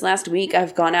 this last week,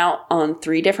 I've gone out on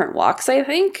 3 different walks, I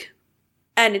think.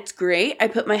 And it's great. I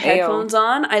put my headphones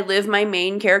on. I live my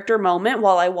main character moment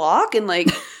while I walk and, like,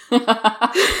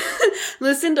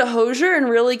 listen to Hozier and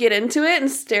really get into it and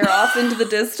stare off into the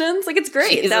distance. Like, it's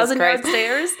great. 1,000-yard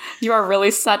stairs. You are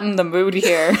really setting the mood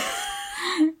here.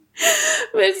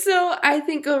 But so I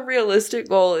think a realistic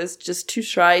goal is just to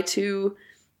try to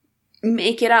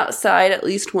make it outside at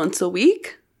least once a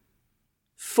week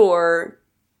for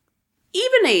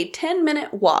even a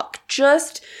 10-minute walk,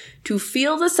 just to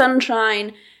feel the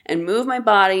sunshine and move my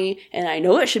body. And I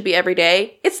know it should be every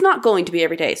day. It's not going to be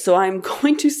every day. So I'm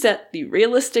going to set the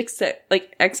realistic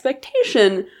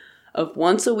expectation of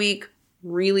once a week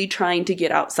really trying to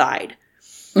get outside.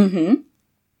 Mm-hmm.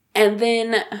 And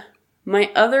then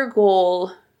my other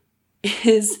goal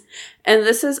is, and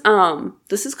this is going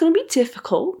to be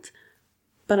difficult,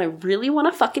 but I really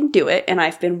want to fucking do it, and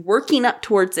I've been working up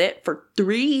towards it for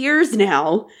 3 years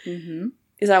now,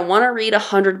 is I want to read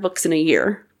 100 books in a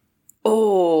year.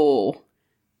 Oh.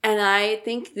 And I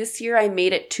think this year I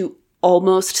made it to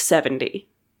almost 70.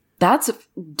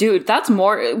 That's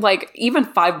more, like, even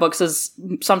 5 books is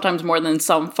sometimes more than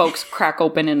some folks crack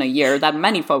open in a year, that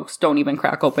many folks don't even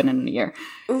crack open in a year.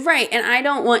 Right, and I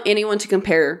don't want anyone to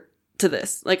compare to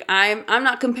this. Like, I'm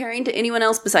not comparing to anyone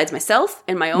else besides myself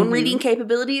and my own reading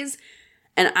capabilities,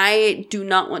 and I do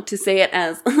not want to say it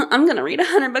as, I'm going to read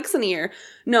 100 books in a year.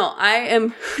 No, I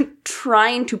am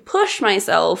trying to push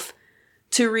myself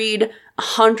to read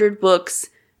 100 books,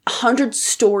 100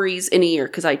 stories in a year,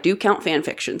 because I do count fan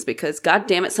fictions, because god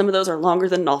damn it, some of those are longer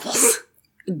than novels.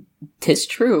 'Tis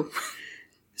true.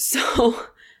 So...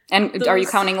 And are you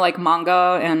counting, like,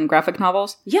 manga and graphic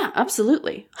novels? Yeah,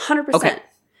 absolutely. 100%. Okay.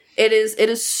 It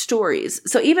is stories.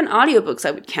 So even audiobooks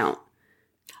I would count.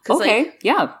 Okay, like,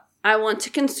 yeah. I want to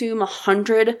consume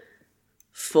 100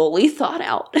 fully thought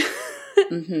out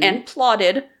and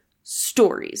plotted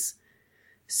stories.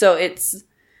 So it's...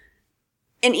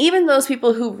 And even those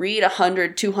people who read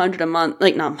 100, 200 a month,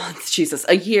 like, not months, Jesus,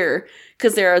 a year,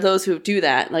 because there are those who do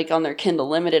that, like, on their Kindle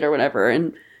Limited or whatever,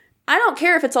 and I don't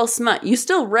care if it's all smut. You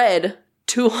still read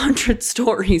 200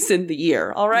 stories in the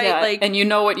year, all right? Yeah, and you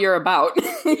know what you're about.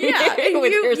 Yeah,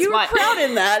 with your you were proud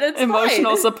in that. It's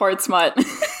emotional fine. Support smut.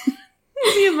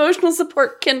 The emotional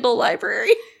support Kindle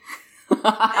library.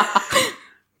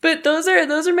 But those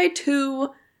are my 2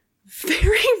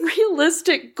 very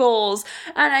realistic goals.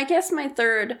 And I guess my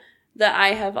third that I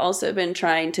have also been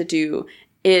trying to do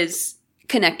is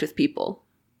connect with people.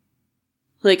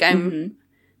 Like,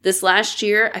 this last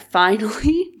year, I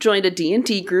finally joined a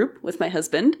D&D group with my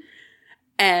husband,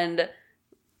 and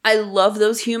I love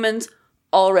those humans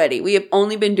already. We have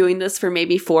only been doing this for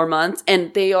maybe 4 months,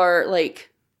 and they are,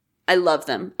 like, I love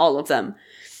them, all of them.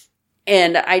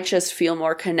 And I just feel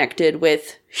more connected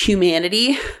with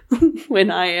humanity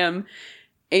when I am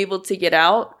able to get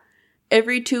out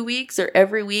every 2 weeks or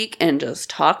every week and just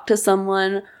talk to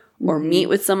someone or meet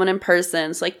with someone in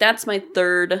person. So, like, that's my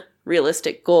third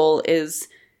realistic goal, is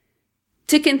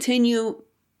to continue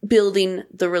building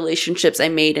the relationships I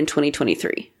made in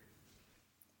 2023.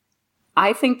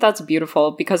 I think that's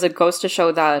beautiful, because it goes to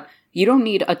show that you don't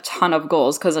need a ton of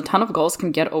goals, because a ton of goals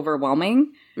can get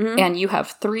overwhelming. And you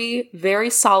have 3 very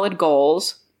solid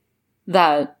goals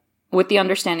that, with the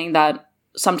understanding that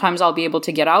sometimes I'll be able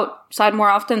to get outside more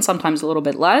often, sometimes a little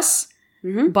bit less,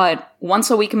 but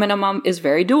once a week minimum is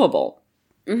very doable.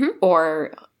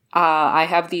 Or I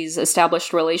have these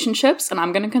established relationships and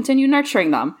I'm going to continue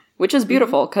nurturing them, which is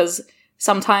beautiful, because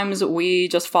sometimes we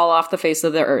just fall off the face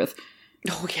of the earth.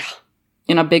 Oh, yeah.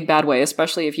 In a big bad way,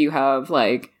 especially if you have,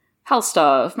 like, health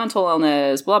stuff, mental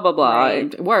illness, blah, blah, blah,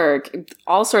 work,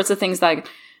 all sorts of things that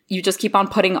you just keep on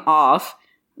putting off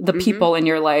the people in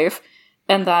your life.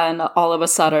 And then all of a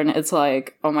sudden it's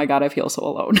like, oh my God, I feel so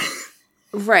alone.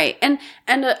 Right. And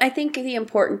I think the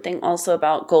important thing also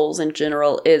about goals in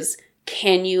general is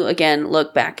can you, again,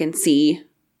 look back and see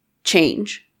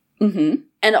change? Mm-hmm.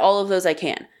 And all of those I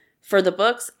can. For the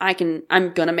books, I'm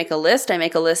going to make a list. I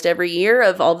make a list every year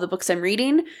of all the books I'm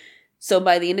reading. So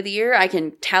by the end of the year, I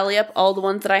can tally up all the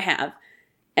ones that I have.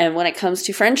 And when it comes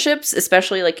to friendships,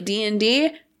 especially like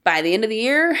D&D, by the end of the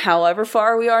year, however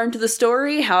far we are into the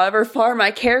story, however far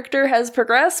my character has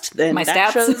progressed, then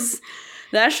that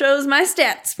shows my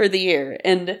stats for the year.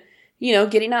 And, you know,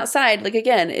 getting outside, like,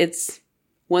 again, it's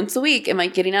once a week. Am I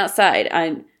getting outside?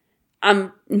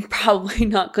 I'm probably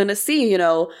not going to see, you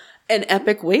know, an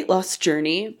epic weight loss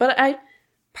journey, but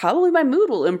probably my mood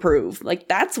will improve. Like,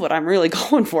 that's what I'm really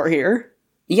going for here.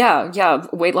 Yeah.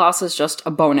 Weight loss is just a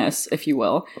bonus, if you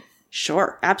will.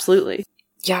 Sure, absolutely.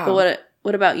 Yeah. But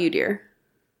what about you, dear?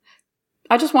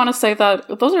 I just want to say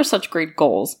that those are such great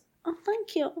goals. Oh,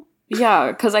 thank you.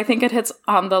 Yeah, because I think it hits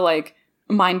on the, like,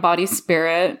 mind, body,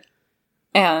 spirit.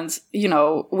 And, you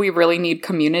know, we really need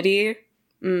community.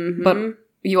 Mm-hmm. But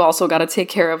you also got to take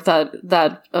care of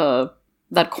that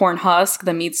corn husk,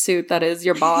 the meat suit that is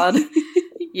your bod.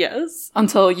 Yes.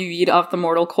 Until you eat off the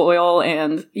mortal coil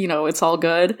and, you know, it's all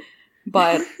good.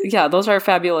 But yeah, those are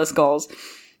fabulous goals.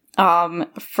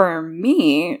 For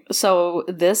me, so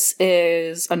this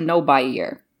is a no-buy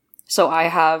year. So I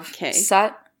have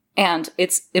set, and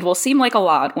it will seem like a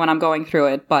lot when I'm going through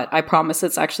it, but I promise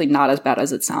it's actually not as bad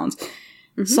as it sounds.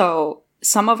 Mm-hmm. So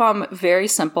some of them very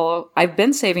simple. I've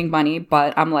been saving money,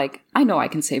 but I'm like, I know I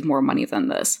can save more money than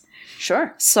this.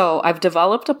 Sure. So I've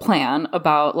developed a plan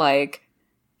about, like,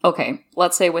 okay,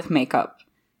 let's say with makeup.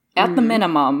 At the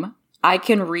minimum, I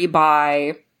can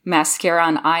rebuy mascara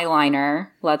and eyeliner,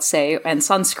 let's say, and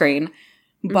sunscreen,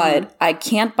 but I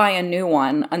can't buy a new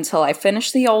one until I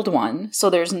finish the old one. So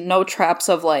there's no traps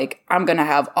of, like, I'm going to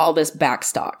have all this back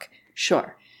stock.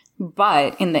 Sure.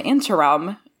 But in the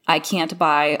interim, I can't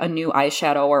buy a new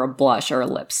eyeshadow or a blush or a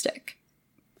lipstick.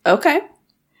 Okay.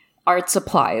 Art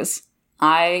supplies.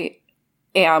 I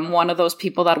am one of those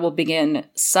people that will begin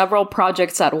several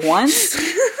projects at once.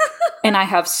 And I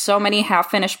have so many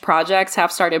half-finished projects,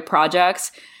 half-started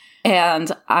projects.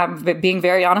 And I'm being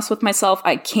very honest with myself.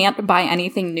 I can't buy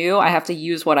anything new. I have to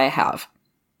use what I have.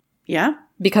 Yeah.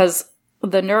 Because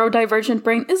the neurodivergent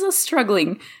brain is a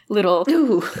struggling little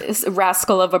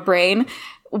rascal of a brain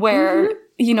where,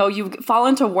 you know, you fall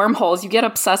into wormholes. You get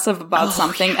obsessive about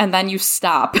something and then you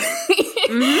stop.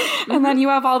 And then you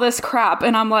have all this crap.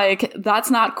 And I'm like,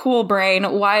 that's not cool, brain.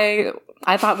 Why?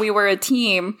 I thought we were a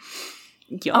team.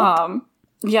 Yup.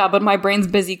 Yeah, but my brain's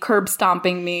busy curb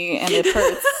stomping me and it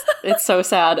hurts. It's so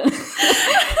sad.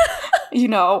 You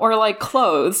know, or like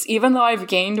clothes. Even though I've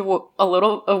gained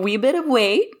a wee bit of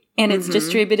weight and it's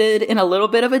distributed in a little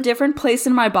bit of a different place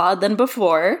in my bod than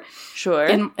before. Sure.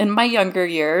 In my younger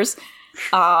years,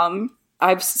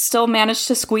 I've still managed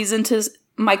to squeeze into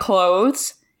my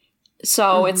clothes.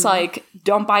 So it's like,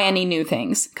 don't buy any new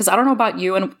things. Because I don't know about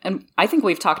you, and I think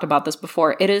we've talked about this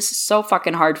before. It is so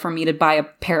fucking hard for me to buy a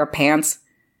pair of pants.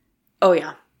 Oh,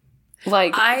 yeah.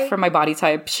 Like, for my body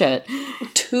type shit.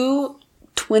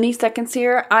 20 seconds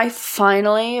here. I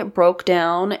finally broke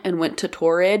down and went to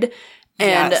Torrid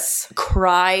and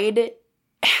cried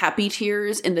happy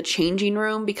tears in the changing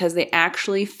room because they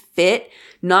actually fit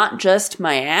not just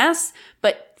my ass,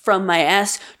 but from my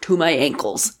ass to my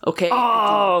ankles, okay?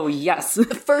 Oh, yes. The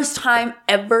first time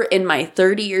ever in my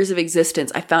 30 years of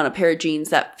existence, I found a pair of jeans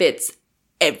that fits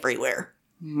everywhere.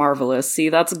 Marvelous. See,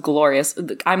 that's glorious.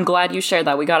 I'm glad you shared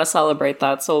that. We gotta celebrate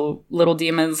that. So, little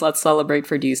demons, let's celebrate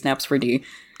for D. Snaps for D.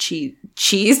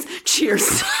 Cheese?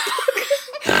 Cheers.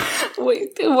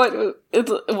 Wait,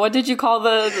 what did you call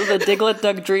the Diglett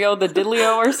Dugtrio? The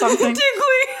Diddlio or something?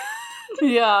 Diddly.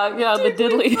 Yeah, the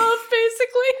Diddly.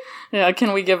 Basically. Yeah,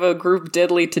 can we give a group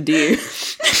Diddly to D?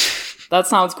 That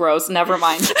sounds gross. Never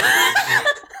mind.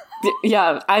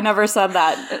 Yeah, I never said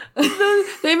that.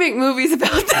 They make movies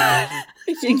about that.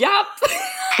 Yep.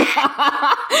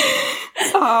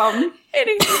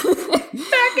 Anyway,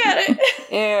 back at it.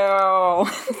 Ew.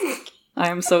 I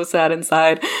am so sad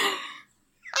inside.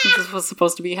 This was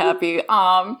supposed to be happy.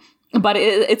 But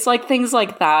it's like things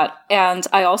like that. And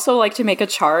I also like to make a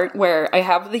chart where I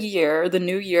have the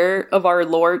new year of our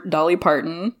Lord Dolly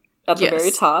Parton at the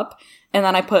very top. And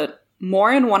then I put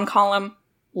more in one column,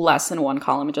 less in one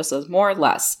column. It just says more,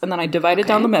 less. And then I divide it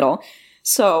down the middle.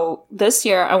 So this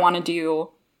year I want to do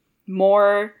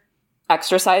more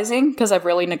exercising because I've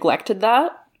really neglected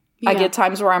that. Yeah. I get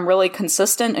times where I'm really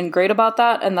consistent and great about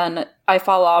that. And then I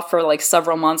fall off for like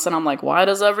several months and I'm like, why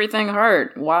does everything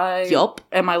hurt? Why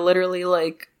am I literally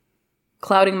like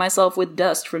clouding myself with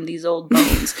dust from these old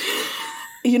bones?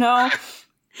 You know?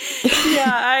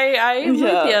 I'm with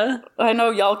you. I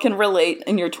know y'all can relate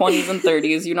in your 20s and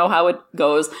 30s. You know how it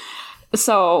goes.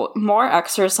 So more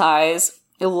exercise,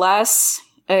 less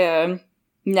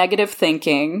negative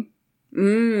thinking,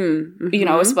 you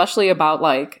know, especially about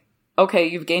like, okay,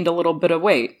 you've gained a little bit of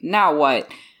weight. Now what?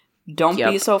 Don't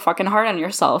be so fucking hard on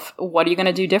yourself. What are you going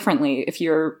to do differently? If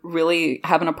you're really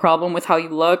having a problem with how you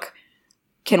look,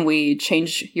 can we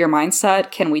change your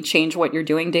mindset? Can we change what you're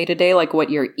doing day to day, like what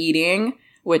you're eating?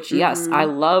 Which, yes, I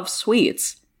love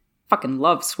sweets. Fucking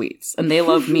love sweets. And they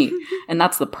love me. And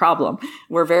that's the problem.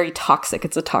 We're very toxic.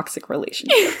 It's a toxic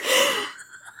relationship.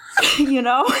 You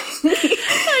know?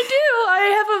 I do. I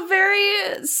have a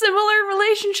very similar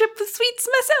relationship with sweets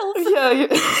myself.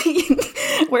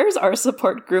 Yeah. Where's our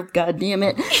support group? God damn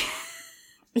it.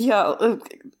 Yeah,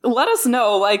 let us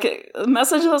know. Like,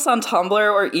 message us on Tumblr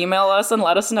or email us and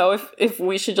let us know if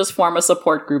we should just form a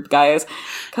support group, guys.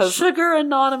 Sugar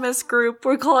Anonymous group.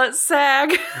 We call it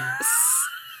SAG.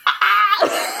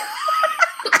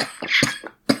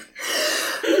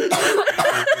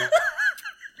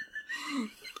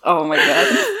 Oh my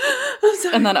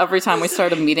god. And then every time we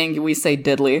start a meeting, we say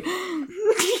diddly.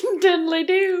 Diddly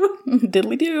do.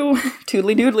 Diddly do.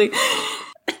 Toodly doodly.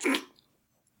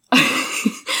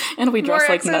 And we dress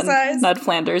like Ned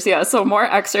Flanders. Yeah, so more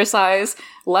exercise,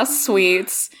 less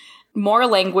sweets, more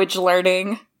language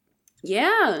learning.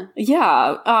 Yeah.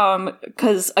 Yeah,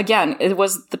 because, again, it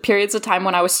was the periods of time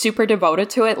when I was super devoted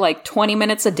to it, like 20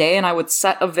 minutes a day, and I would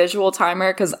set a visual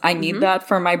timer because I need that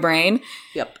for my brain.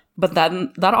 Yep. But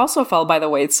then that also fell by the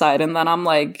wayside, and then I'm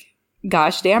like,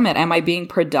 gosh damn it, am I being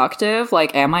productive?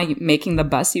 Like, am I making the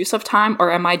best use of time,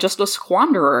 or am I just a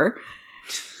squanderer?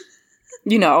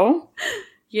 You know?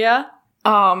 Yeah.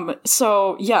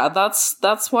 So yeah,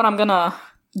 that's what I'm gonna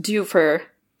do for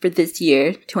this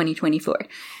year, 2024.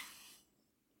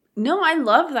 No, I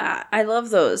love that. I love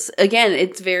those. Again,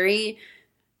 it's very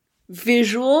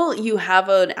visual. You have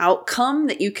an outcome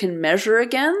that you can measure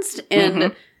against.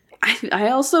 And I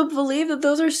also believe that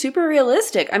those are super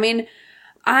realistic. I mean,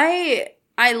 I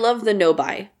love the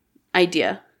no-buy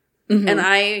idea. And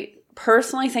I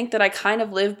personally think that I kind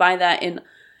of live by that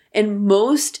in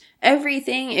most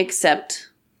everything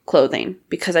except clothing,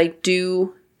 because I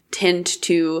do tend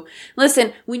to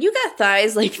listen when you got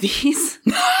thighs like these.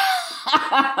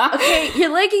 Okay,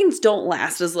 your leggings don't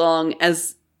last as long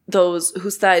as those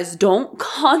whose thighs don't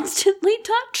constantly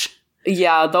touch.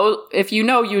 Yeah, though, if you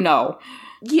know, you know.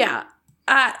 Yeah.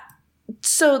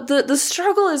 So the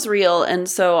struggle is real, and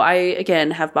so I, again,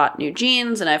 have bought new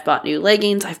jeans, and I've bought new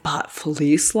leggings. I've bought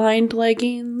fleece-lined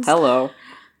leggings. Hello.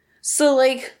 So,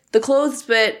 like, the clothes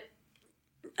bit,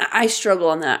 I struggle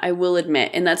on that, I will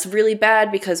admit. And that's really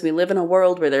bad because we live in a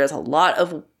world where there's a lot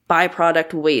of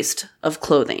byproduct waste of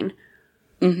clothing.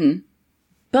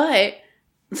 But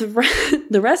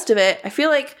the rest of it, I feel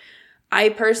like I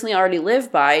personally already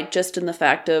live by, just in the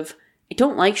fact of I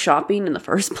don't like shopping in the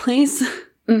first place.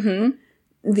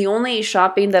 The only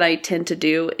shopping that I tend to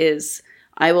do is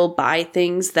I will buy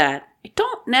things that I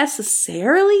don't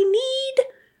necessarily need,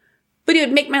 but it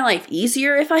would make my life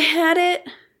easier if I had it.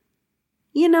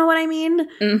 You know what I mean?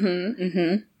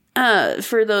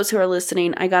 For those who are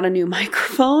listening, I got a new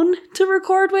microphone to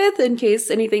record with in case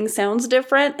anything sounds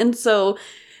different. And so,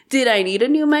 did I need a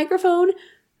new microphone?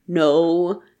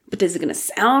 No. But is it going to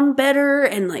sound better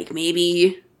and, like,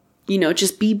 maybe, you know,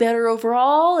 just be better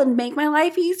overall and make my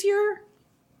life easier?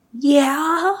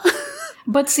 Yeah.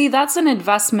 But see, that's an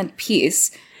investment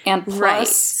piece. And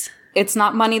plus, it's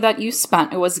not money that you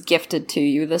spent. It was gifted to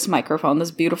you, this microphone,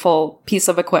 this beautiful piece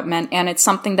of equipment. And it's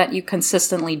something that you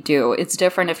consistently do. It's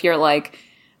different if you're like,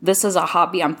 this is a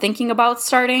hobby I'm thinking about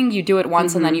starting. You do it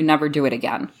once and then you never do it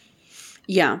again.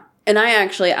 Yeah. And I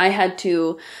had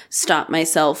to stop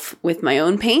myself with my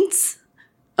own paints.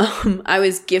 I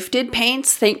was gifted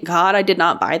paints. Thank God I did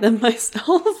not buy them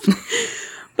myself.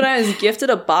 But I was gifted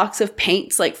a box of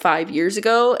paints like 5 years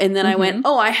ago. And then I went,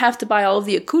 I have to buy all of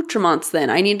the accoutrements then.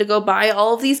 I need to go buy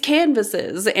all of these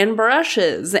canvases and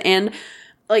brushes and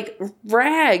like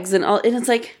rags and all. And it's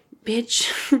like,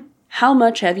 bitch, how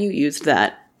much have you used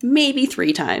that? Maybe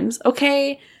 3 times.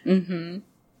 Okay.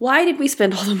 Why did we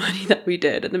spend all the money that we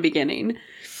did in the beginning?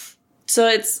 So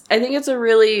I think it's a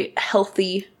really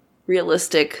healthy,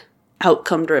 realistic,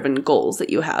 outcome-driven goals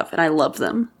that you have. And I love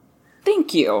them.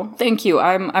 Thank you. Thank you.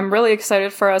 I'm really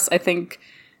excited for us. I think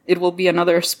it will be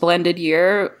another splendid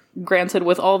year, granted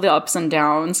with all the ups and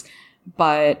downs,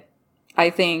 but I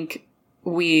think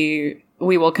we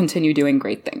will continue doing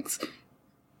great things.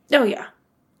 Oh yeah.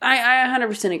 I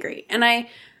 100% agree. And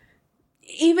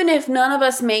even if none of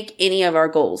us make any of our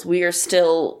goals, we are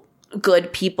still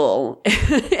good people.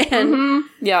 And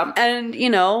yeah. And, you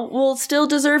know, we'll still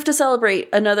deserve to celebrate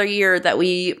another year that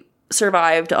we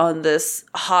survived on this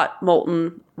hot,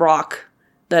 molten rock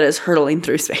that is hurtling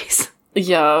through space.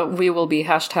 Yeah, we will be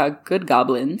 #good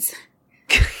goblins.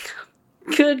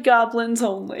 Good goblins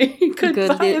only. Good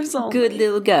vibes only. Good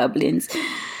little goblins.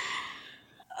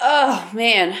 Oh,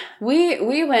 man.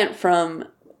 We went from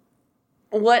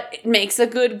what makes a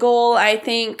good goal, I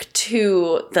think,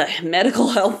 to the medical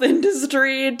health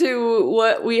industry, to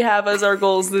what we have as our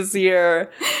goals this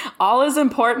year. All is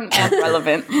important and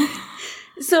relevant.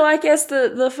 So I guess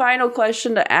the final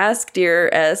question to ask, dear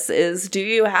S, is do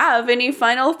you have any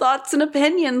final thoughts and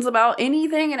opinions about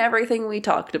anything and everything we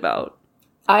talked about?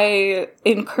 I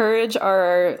encourage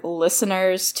our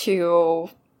listeners to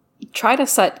try to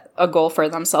set a goal for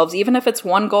themselves. Even if it's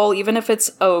one goal, even if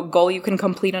it's a goal you can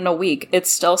complete in a week,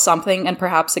 it's still something, and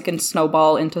perhaps it can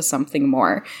snowball into something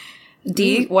more.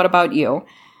 Dee, what about you?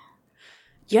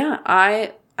 Yeah,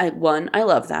 I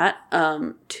love that.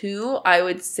 2, I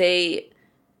would say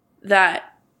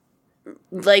that,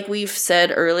 like we've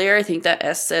said earlier, I think that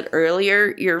S said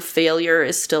earlier, your failure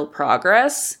is still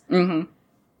progress.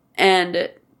 And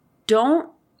don't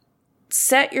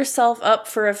set yourself up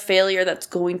for a failure that's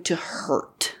going to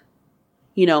hurt.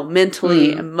 You know,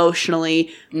 mentally,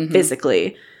 emotionally,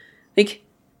 physically. Like,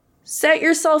 set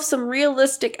yourself some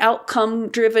realistic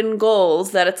outcome-driven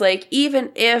goals that it's like,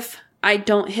 even if I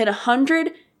don't hit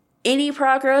 100, any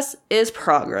progress is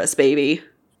progress, baby.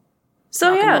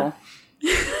 So yeah,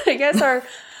 I guess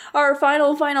our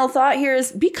final thought here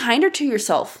is be kinder to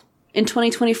yourself in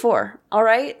 2024. All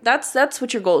right, that's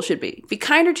what your goal should be. Be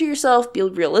kinder to yourself. Be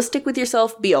realistic with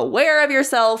yourself. Be aware of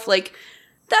yourself. Like,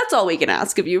 that's all we can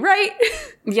ask of you, right?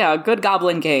 Yeah, good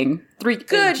goblin gang. Good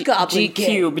goblin G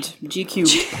cubed. G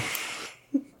cubed.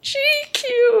 G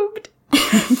cubed.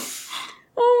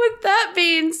 Well, with that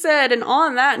being said, and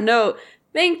on that note,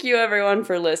 thank you, everyone,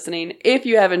 for listening. If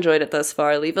you have enjoyed it thus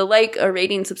far, leave a like, a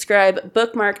rating, subscribe,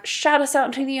 bookmark, shout us out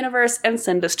into the universe, and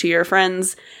send us to your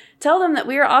friends. Tell them that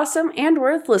we are awesome and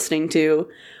worth listening to.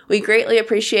 We greatly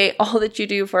appreciate all that you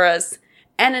do for us.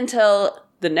 And until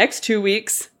the next 2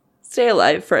 weeks, stay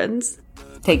alive, friends.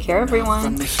 Take care, everyone.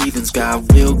 From the heathens,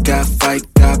 got will, got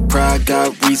fight, got pride,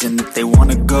 got reason. If they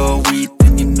wanna go eat,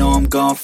 then you know I'm gone.